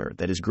transformer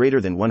that is greater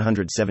than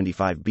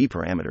 175B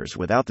parameters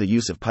without the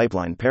use of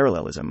pipeline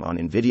parallelism on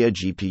NVIDIA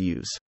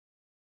GPUs.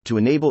 To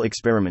enable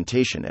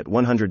experimentation at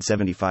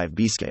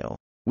 175B scale,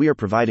 we are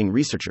providing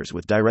researchers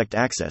with direct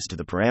access to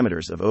the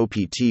parameters of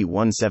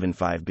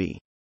OPT-175B.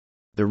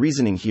 The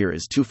reasoning here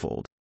is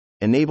twofold.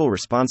 Enable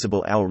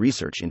responsible AL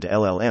research into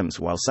LLMs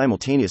while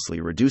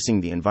simultaneously reducing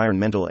the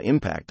environmental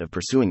impact of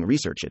pursuing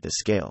research at this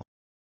scale.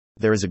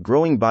 There is a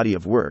growing body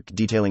of work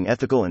detailing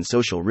ethical and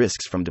social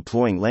risks from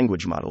deploying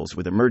language models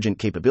with emergent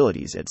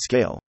capabilities at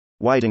scale.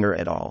 Weidinger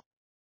et al.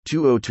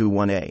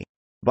 2021a.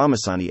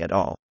 Bomasani et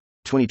al.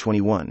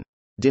 2021.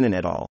 Dinnan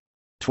et al.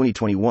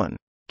 2021.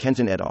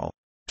 Kenton et al.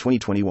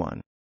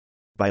 2021.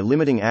 By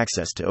limiting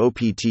access to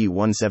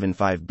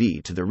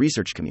OPT-175B to the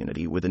research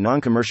community with a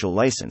non-commercial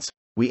license,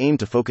 we aim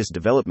to focus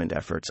development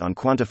efforts on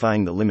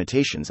quantifying the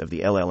limitations of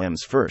the LLMs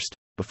first,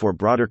 before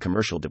broader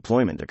commercial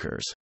deployment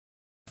occurs.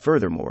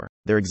 Furthermore,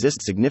 there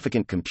exists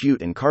significant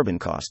compute and carbon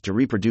cost to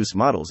reproduce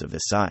models of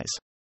this size.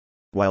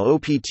 While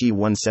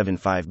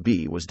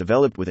OPT-175B was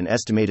developed with an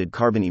estimated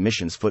carbon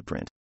emissions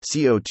footprint,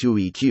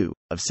 CO2 EQ,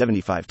 of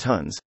 75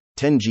 tons,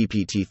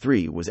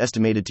 10GPT-3 was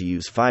estimated to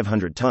use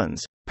 500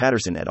 tons,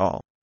 Patterson et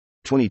al.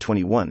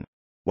 2021,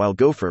 while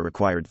Gopher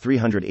required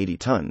 380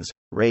 tons,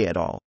 Ray et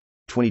al.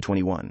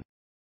 2021.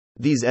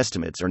 These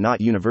estimates are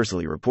not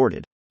universally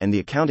reported, and the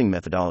accounting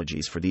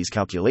methodologies for these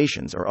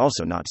calculations are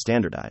also not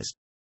standardized.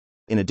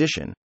 In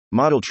addition,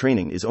 model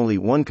training is only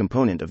one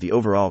component of the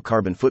overall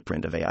carbon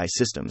footprint of AI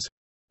systems.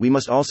 We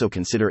must also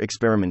consider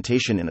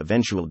experimentation and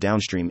eventual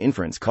downstream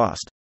inference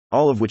cost,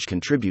 all of which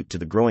contribute to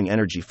the growing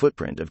energy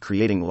footprint of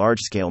creating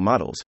large-scale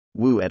models.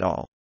 Wu et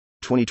al.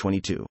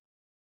 2022.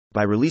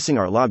 By releasing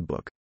our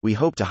logbook, we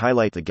hope to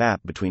highlight the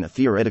gap between a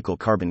theoretical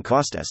carbon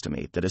cost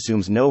estimate that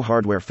assumes no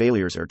hardware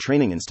failures or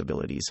training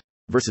instabilities,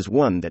 versus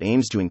one that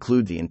aims to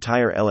include the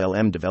entire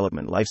LLM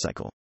development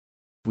lifecycle.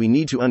 We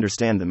need to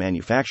understand the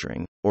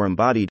manufacturing, or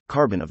embodied,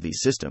 carbon of these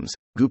systems,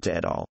 Gupta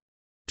et al.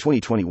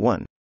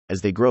 2021,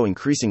 as they grow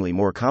increasingly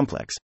more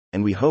complex,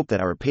 and we hope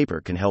that our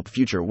paper can help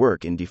future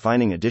work in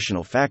defining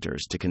additional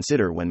factors to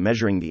consider when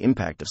measuring the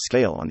impact of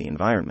scale on the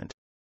environment.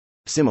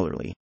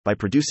 Similarly, by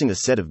producing a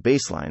set of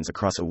baselines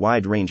across a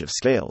wide range of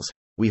scales,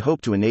 we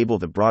hope to enable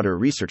the broader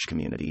research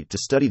community to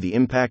study the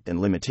impact and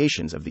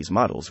limitations of these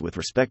models with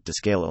respect to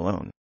scale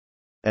alone.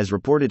 As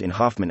reported in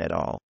Hoffman et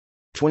al.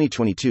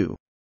 2022,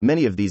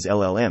 many of these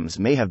LLMs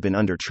may have been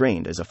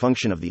undertrained as a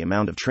function of the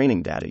amount of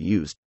training data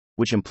used,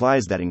 which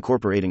implies that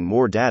incorporating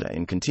more data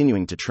and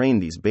continuing to train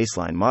these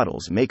baseline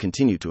models may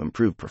continue to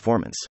improve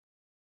performance.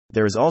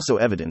 There is also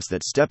evidence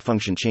that step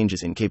function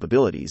changes in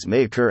capabilities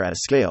may occur at a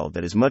scale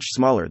that is much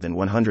smaller than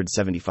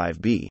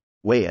 175B,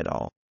 Wei et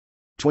al.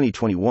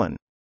 2021,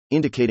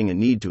 indicating a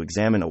need to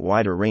examine a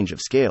wider range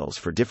of scales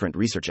for different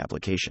research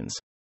applications.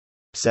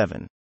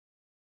 7.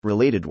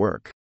 Related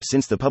work.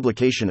 Since the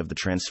publication of the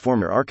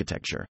Transformer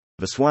Architecture,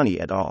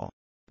 Vaswani et al.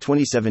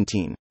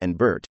 2017, and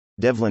Burt,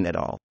 Devlin et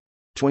al.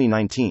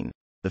 2019.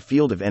 The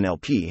field of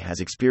NLP has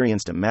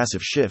experienced a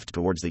massive shift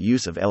towards the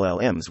use of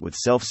LLMs with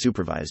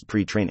self-supervised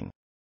pre-training.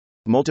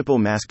 Multiple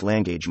masked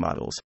language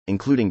models,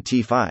 including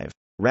T5,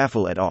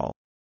 Raffel et al.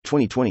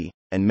 2020,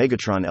 and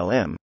Megatron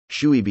LM,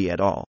 Shuibi et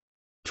al.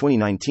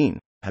 2019,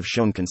 have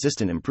shown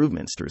consistent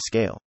improvements through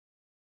scale.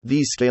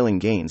 These scaling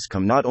gains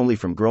come not only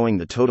from growing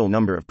the total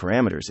number of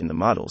parameters in the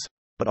models,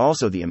 but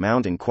also the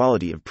amount and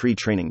quality of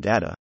pre-training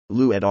data.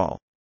 Liu et al.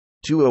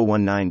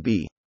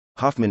 2019b,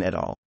 Hoffman et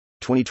al.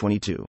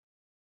 2022.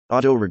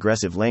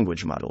 Auto-regressive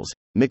language models,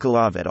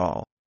 Mikolov et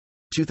al.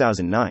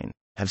 2009,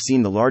 have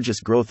seen the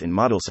largest growth in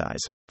model size,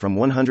 from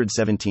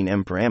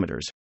 117M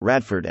parameters,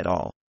 Radford et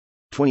al.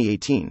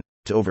 2018,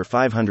 to over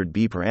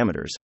 500B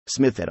parameters,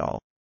 Smith et al.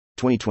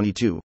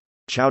 2022,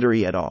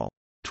 Chowdhury et al.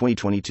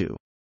 2022.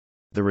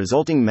 The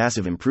resulting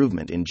massive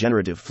improvement in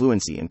generative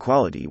fluency and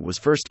quality was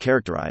first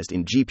characterized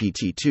in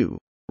GPT-2,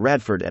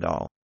 Radford et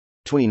al.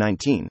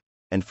 2019,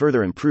 and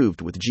further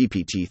improved with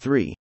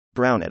GPT-3,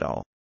 Brown et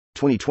al.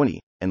 2020,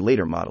 and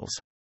later models.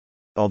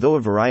 Although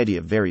a variety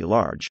of very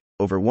large,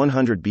 over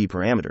 100B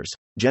parameters,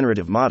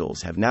 generative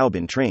models have now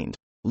been trained,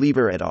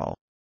 Lieber et al.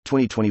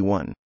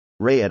 2021,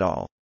 Ray et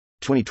al.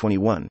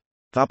 2021,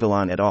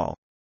 Thopilan et al.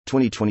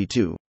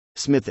 2022,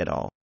 Smith et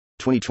al.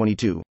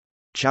 2022,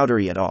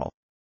 Chowdhury et al.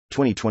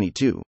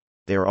 2022,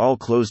 they are all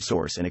closed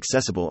source and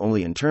accessible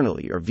only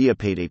internally or via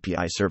paid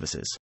API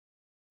services.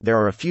 There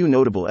are a few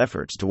notable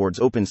efforts towards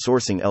open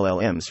sourcing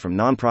LLMs from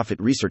nonprofit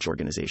research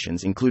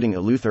organizations including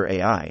Eleuther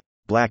AI,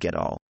 Black et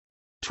al.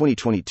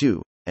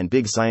 2022, and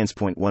Big Science.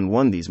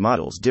 11 These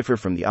models differ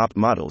from the OPT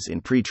models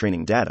in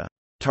pre-training data,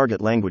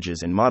 target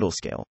languages and model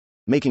scale,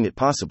 making it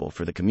possible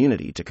for the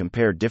community to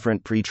compare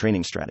different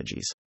pre-training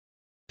strategies.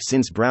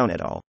 Since Brown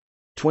et al.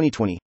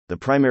 2020, the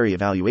primary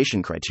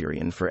evaluation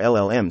criterion for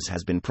LLMs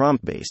has been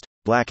prompt-based,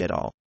 Black et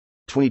al.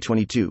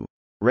 2022,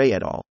 Ray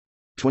et al.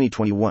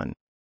 2021,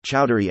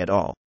 Chowdhury et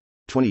al.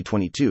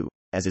 2022,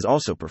 as is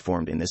also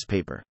performed in this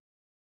paper.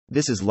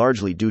 This is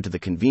largely due to the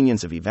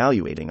convenience of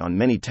evaluating on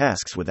many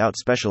tasks without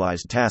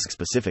specialized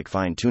task-specific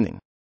fine-tuning.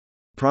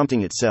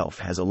 Prompting itself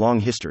has a long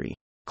history.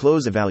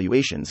 Close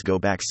evaluations go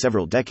back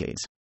several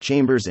decades.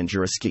 Chambers and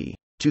Jurovsky,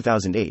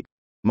 2008,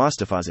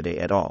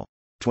 Mostafazadeh et al.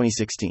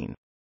 2016.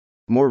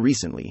 More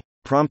recently,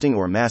 prompting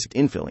or masked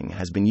infilling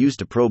has been used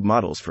to probe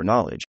models for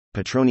knowledge,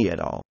 Petroni et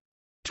al.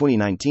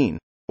 2019,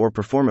 or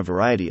perform a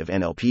variety of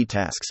NLP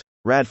tasks,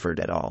 Radford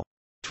et al.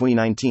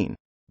 2019,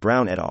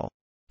 Brown et al.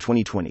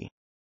 2020.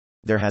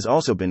 There has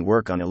also been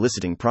work on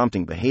eliciting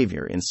prompting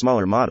behavior in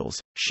smaller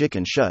models, Schick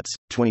and Schutz,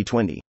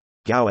 2020,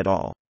 Gao et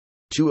al.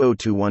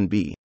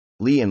 2021b,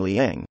 Li and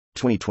Liang,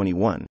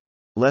 2021,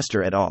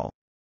 Lester et al.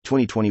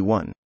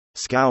 2021,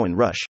 Scow and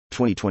Rush,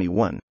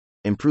 2021,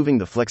 Improving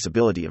the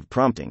Flexibility of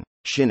Prompting,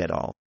 Shin et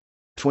al.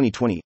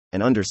 2020,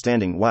 and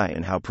Understanding Why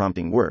and How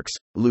Prompting Works,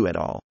 Liu et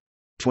al.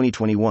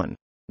 2021,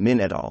 Min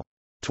et al.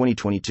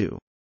 2022.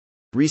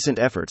 Recent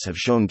efforts have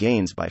shown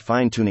gains by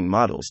fine-tuning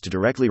models to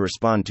directly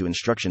respond to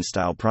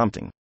instruction-style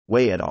prompting,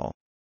 Wei et al.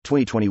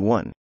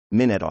 2021,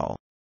 Min et al.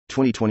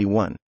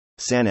 2021,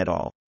 San et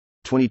al.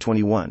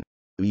 2021,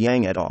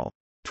 Yang et al.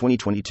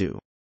 2022.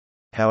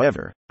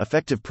 However,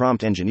 effective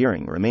prompt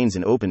engineering remains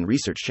an open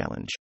research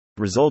challenge.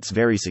 Results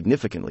vary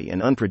significantly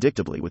and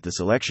unpredictably with the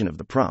selection of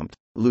the prompt,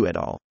 Liu et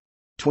al.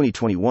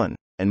 2021,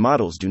 and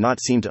models do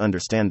not seem to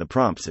understand the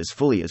prompts as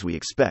fully as we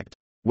expect,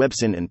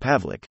 Webson and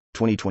Pavlik,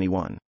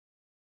 2021.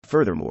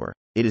 Furthermore,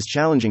 it is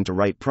challenging to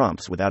write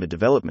prompts without a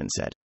development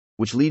set,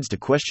 which leads to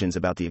questions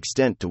about the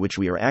extent to which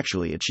we are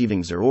actually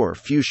achieving zero or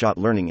few-shot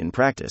learning in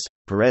practice,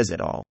 Perez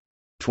et al.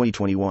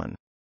 2021.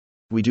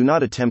 We do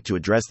not attempt to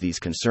address these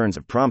concerns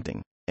of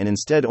prompting, and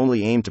instead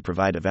only aim to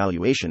provide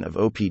evaluation of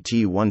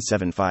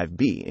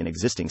OPT175B in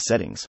existing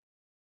settings.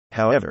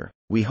 However,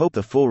 we hope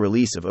the full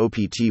release of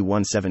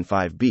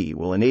OPT175B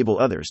will enable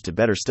others to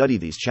better study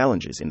these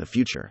challenges in the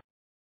future.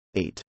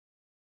 8.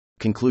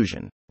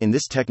 Conclusion. In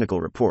this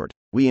technical report,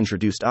 we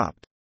introduced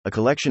OPT, a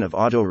collection of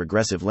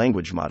auto-regressive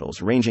language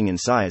models ranging in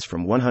size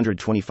from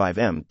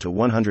 125M to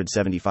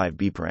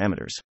 175B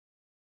parameters.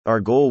 Our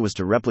goal was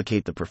to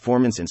replicate the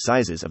performance and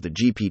sizes of the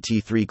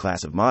GPT-3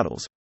 class of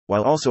models,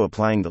 while also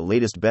applying the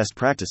latest best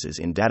practices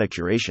in data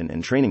curation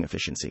and training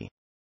efficiency.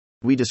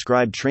 We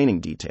described training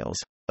details,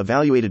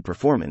 evaluated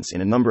performance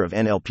in a number of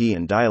NLP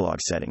and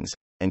dialogue settings,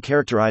 and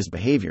characterized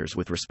behaviors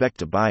with respect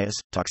to bias,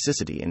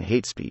 toxicity, and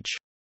hate speech.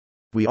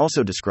 We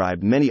also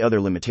described many other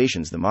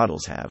limitations the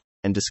models have,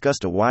 and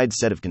discussed a wide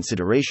set of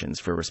considerations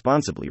for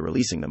responsibly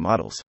releasing the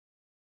models.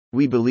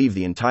 We believe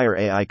the entire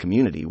AI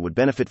community would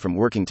benefit from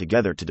working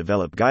together to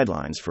develop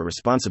guidelines for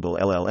responsible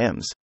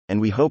LLMs, and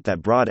we hope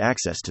that broad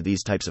access to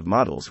these types of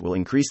models will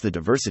increase the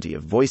diversity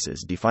of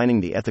voices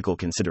defining the ethical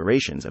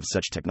considerations of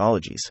such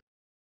technologies.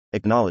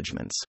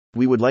 Acknowledgements.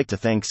 We would like to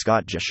thank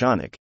Scott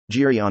Jeshonik,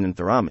 Jiri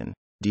Anantharaman,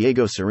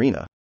 Diego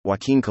Serena,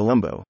 Joaquin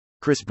Colombo,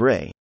 Chris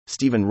Bray,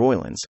 Stephen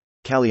Roylance,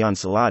 Kalyan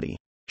Salati,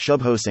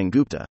 Shubho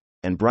Sengupta,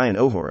 and Brian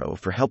Ohoro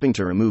for helping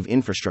to remove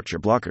infrastructure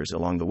blockers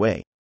along the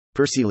way.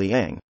 Percy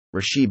Liang,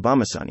 Rishi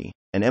Bhamasani,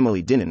 and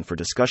Emily Dinnan for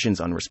discussions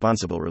on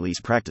responsible release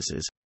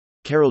practices,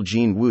 Carol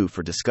Jean Wu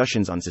for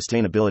discussions on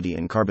sustainability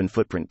and carbon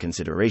footprint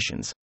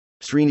considerations,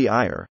 Srini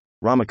Iyer,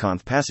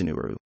 Ramakanth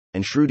Pasanuru,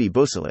 and Shruti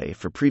Bhosale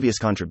for previous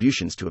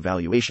contributions to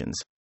evaluations,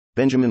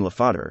 Benjamin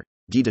Lafadar,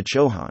 Geeta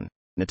Chauhan,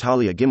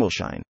 Natalia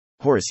Gimelshine,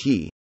 Horace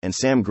He, and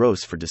Sam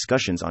Gross for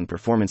discussions on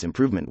performance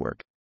improvement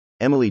work,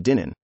 Emily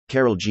Dinnan,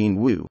 Carol Jean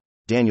Wu,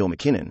 Daniel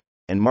McKinnon,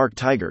 and Mark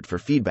Tigert for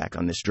feedback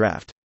on this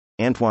draft,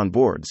 Antoine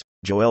Boards,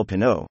 Joël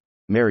Pineau,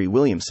 Mary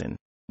Williamson,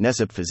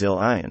 Nesip Fazil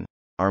Ayan,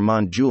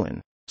 Armand Julin,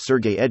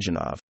 Sergei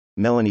Edjanov,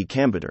 Melanie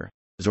Kambader,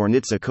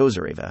 Zornitsa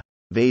Kozareva,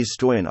 Vase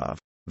Stoyanov,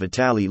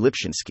 Vitaly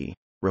Lipshinsky,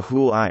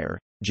 Rahul Iyer,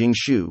 Jing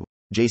Shu,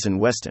 Jason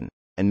Weston,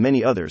 and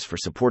many others for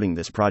supporting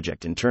this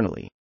project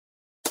internally.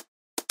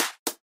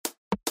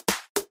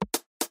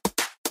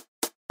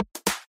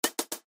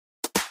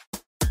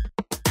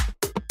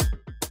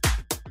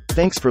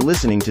 Thanks for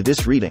listening to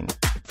this reading.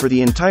 For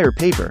the entire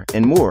paper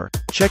and more,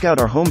 check out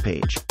our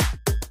homepage,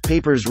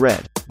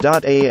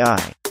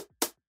 papersread.ai.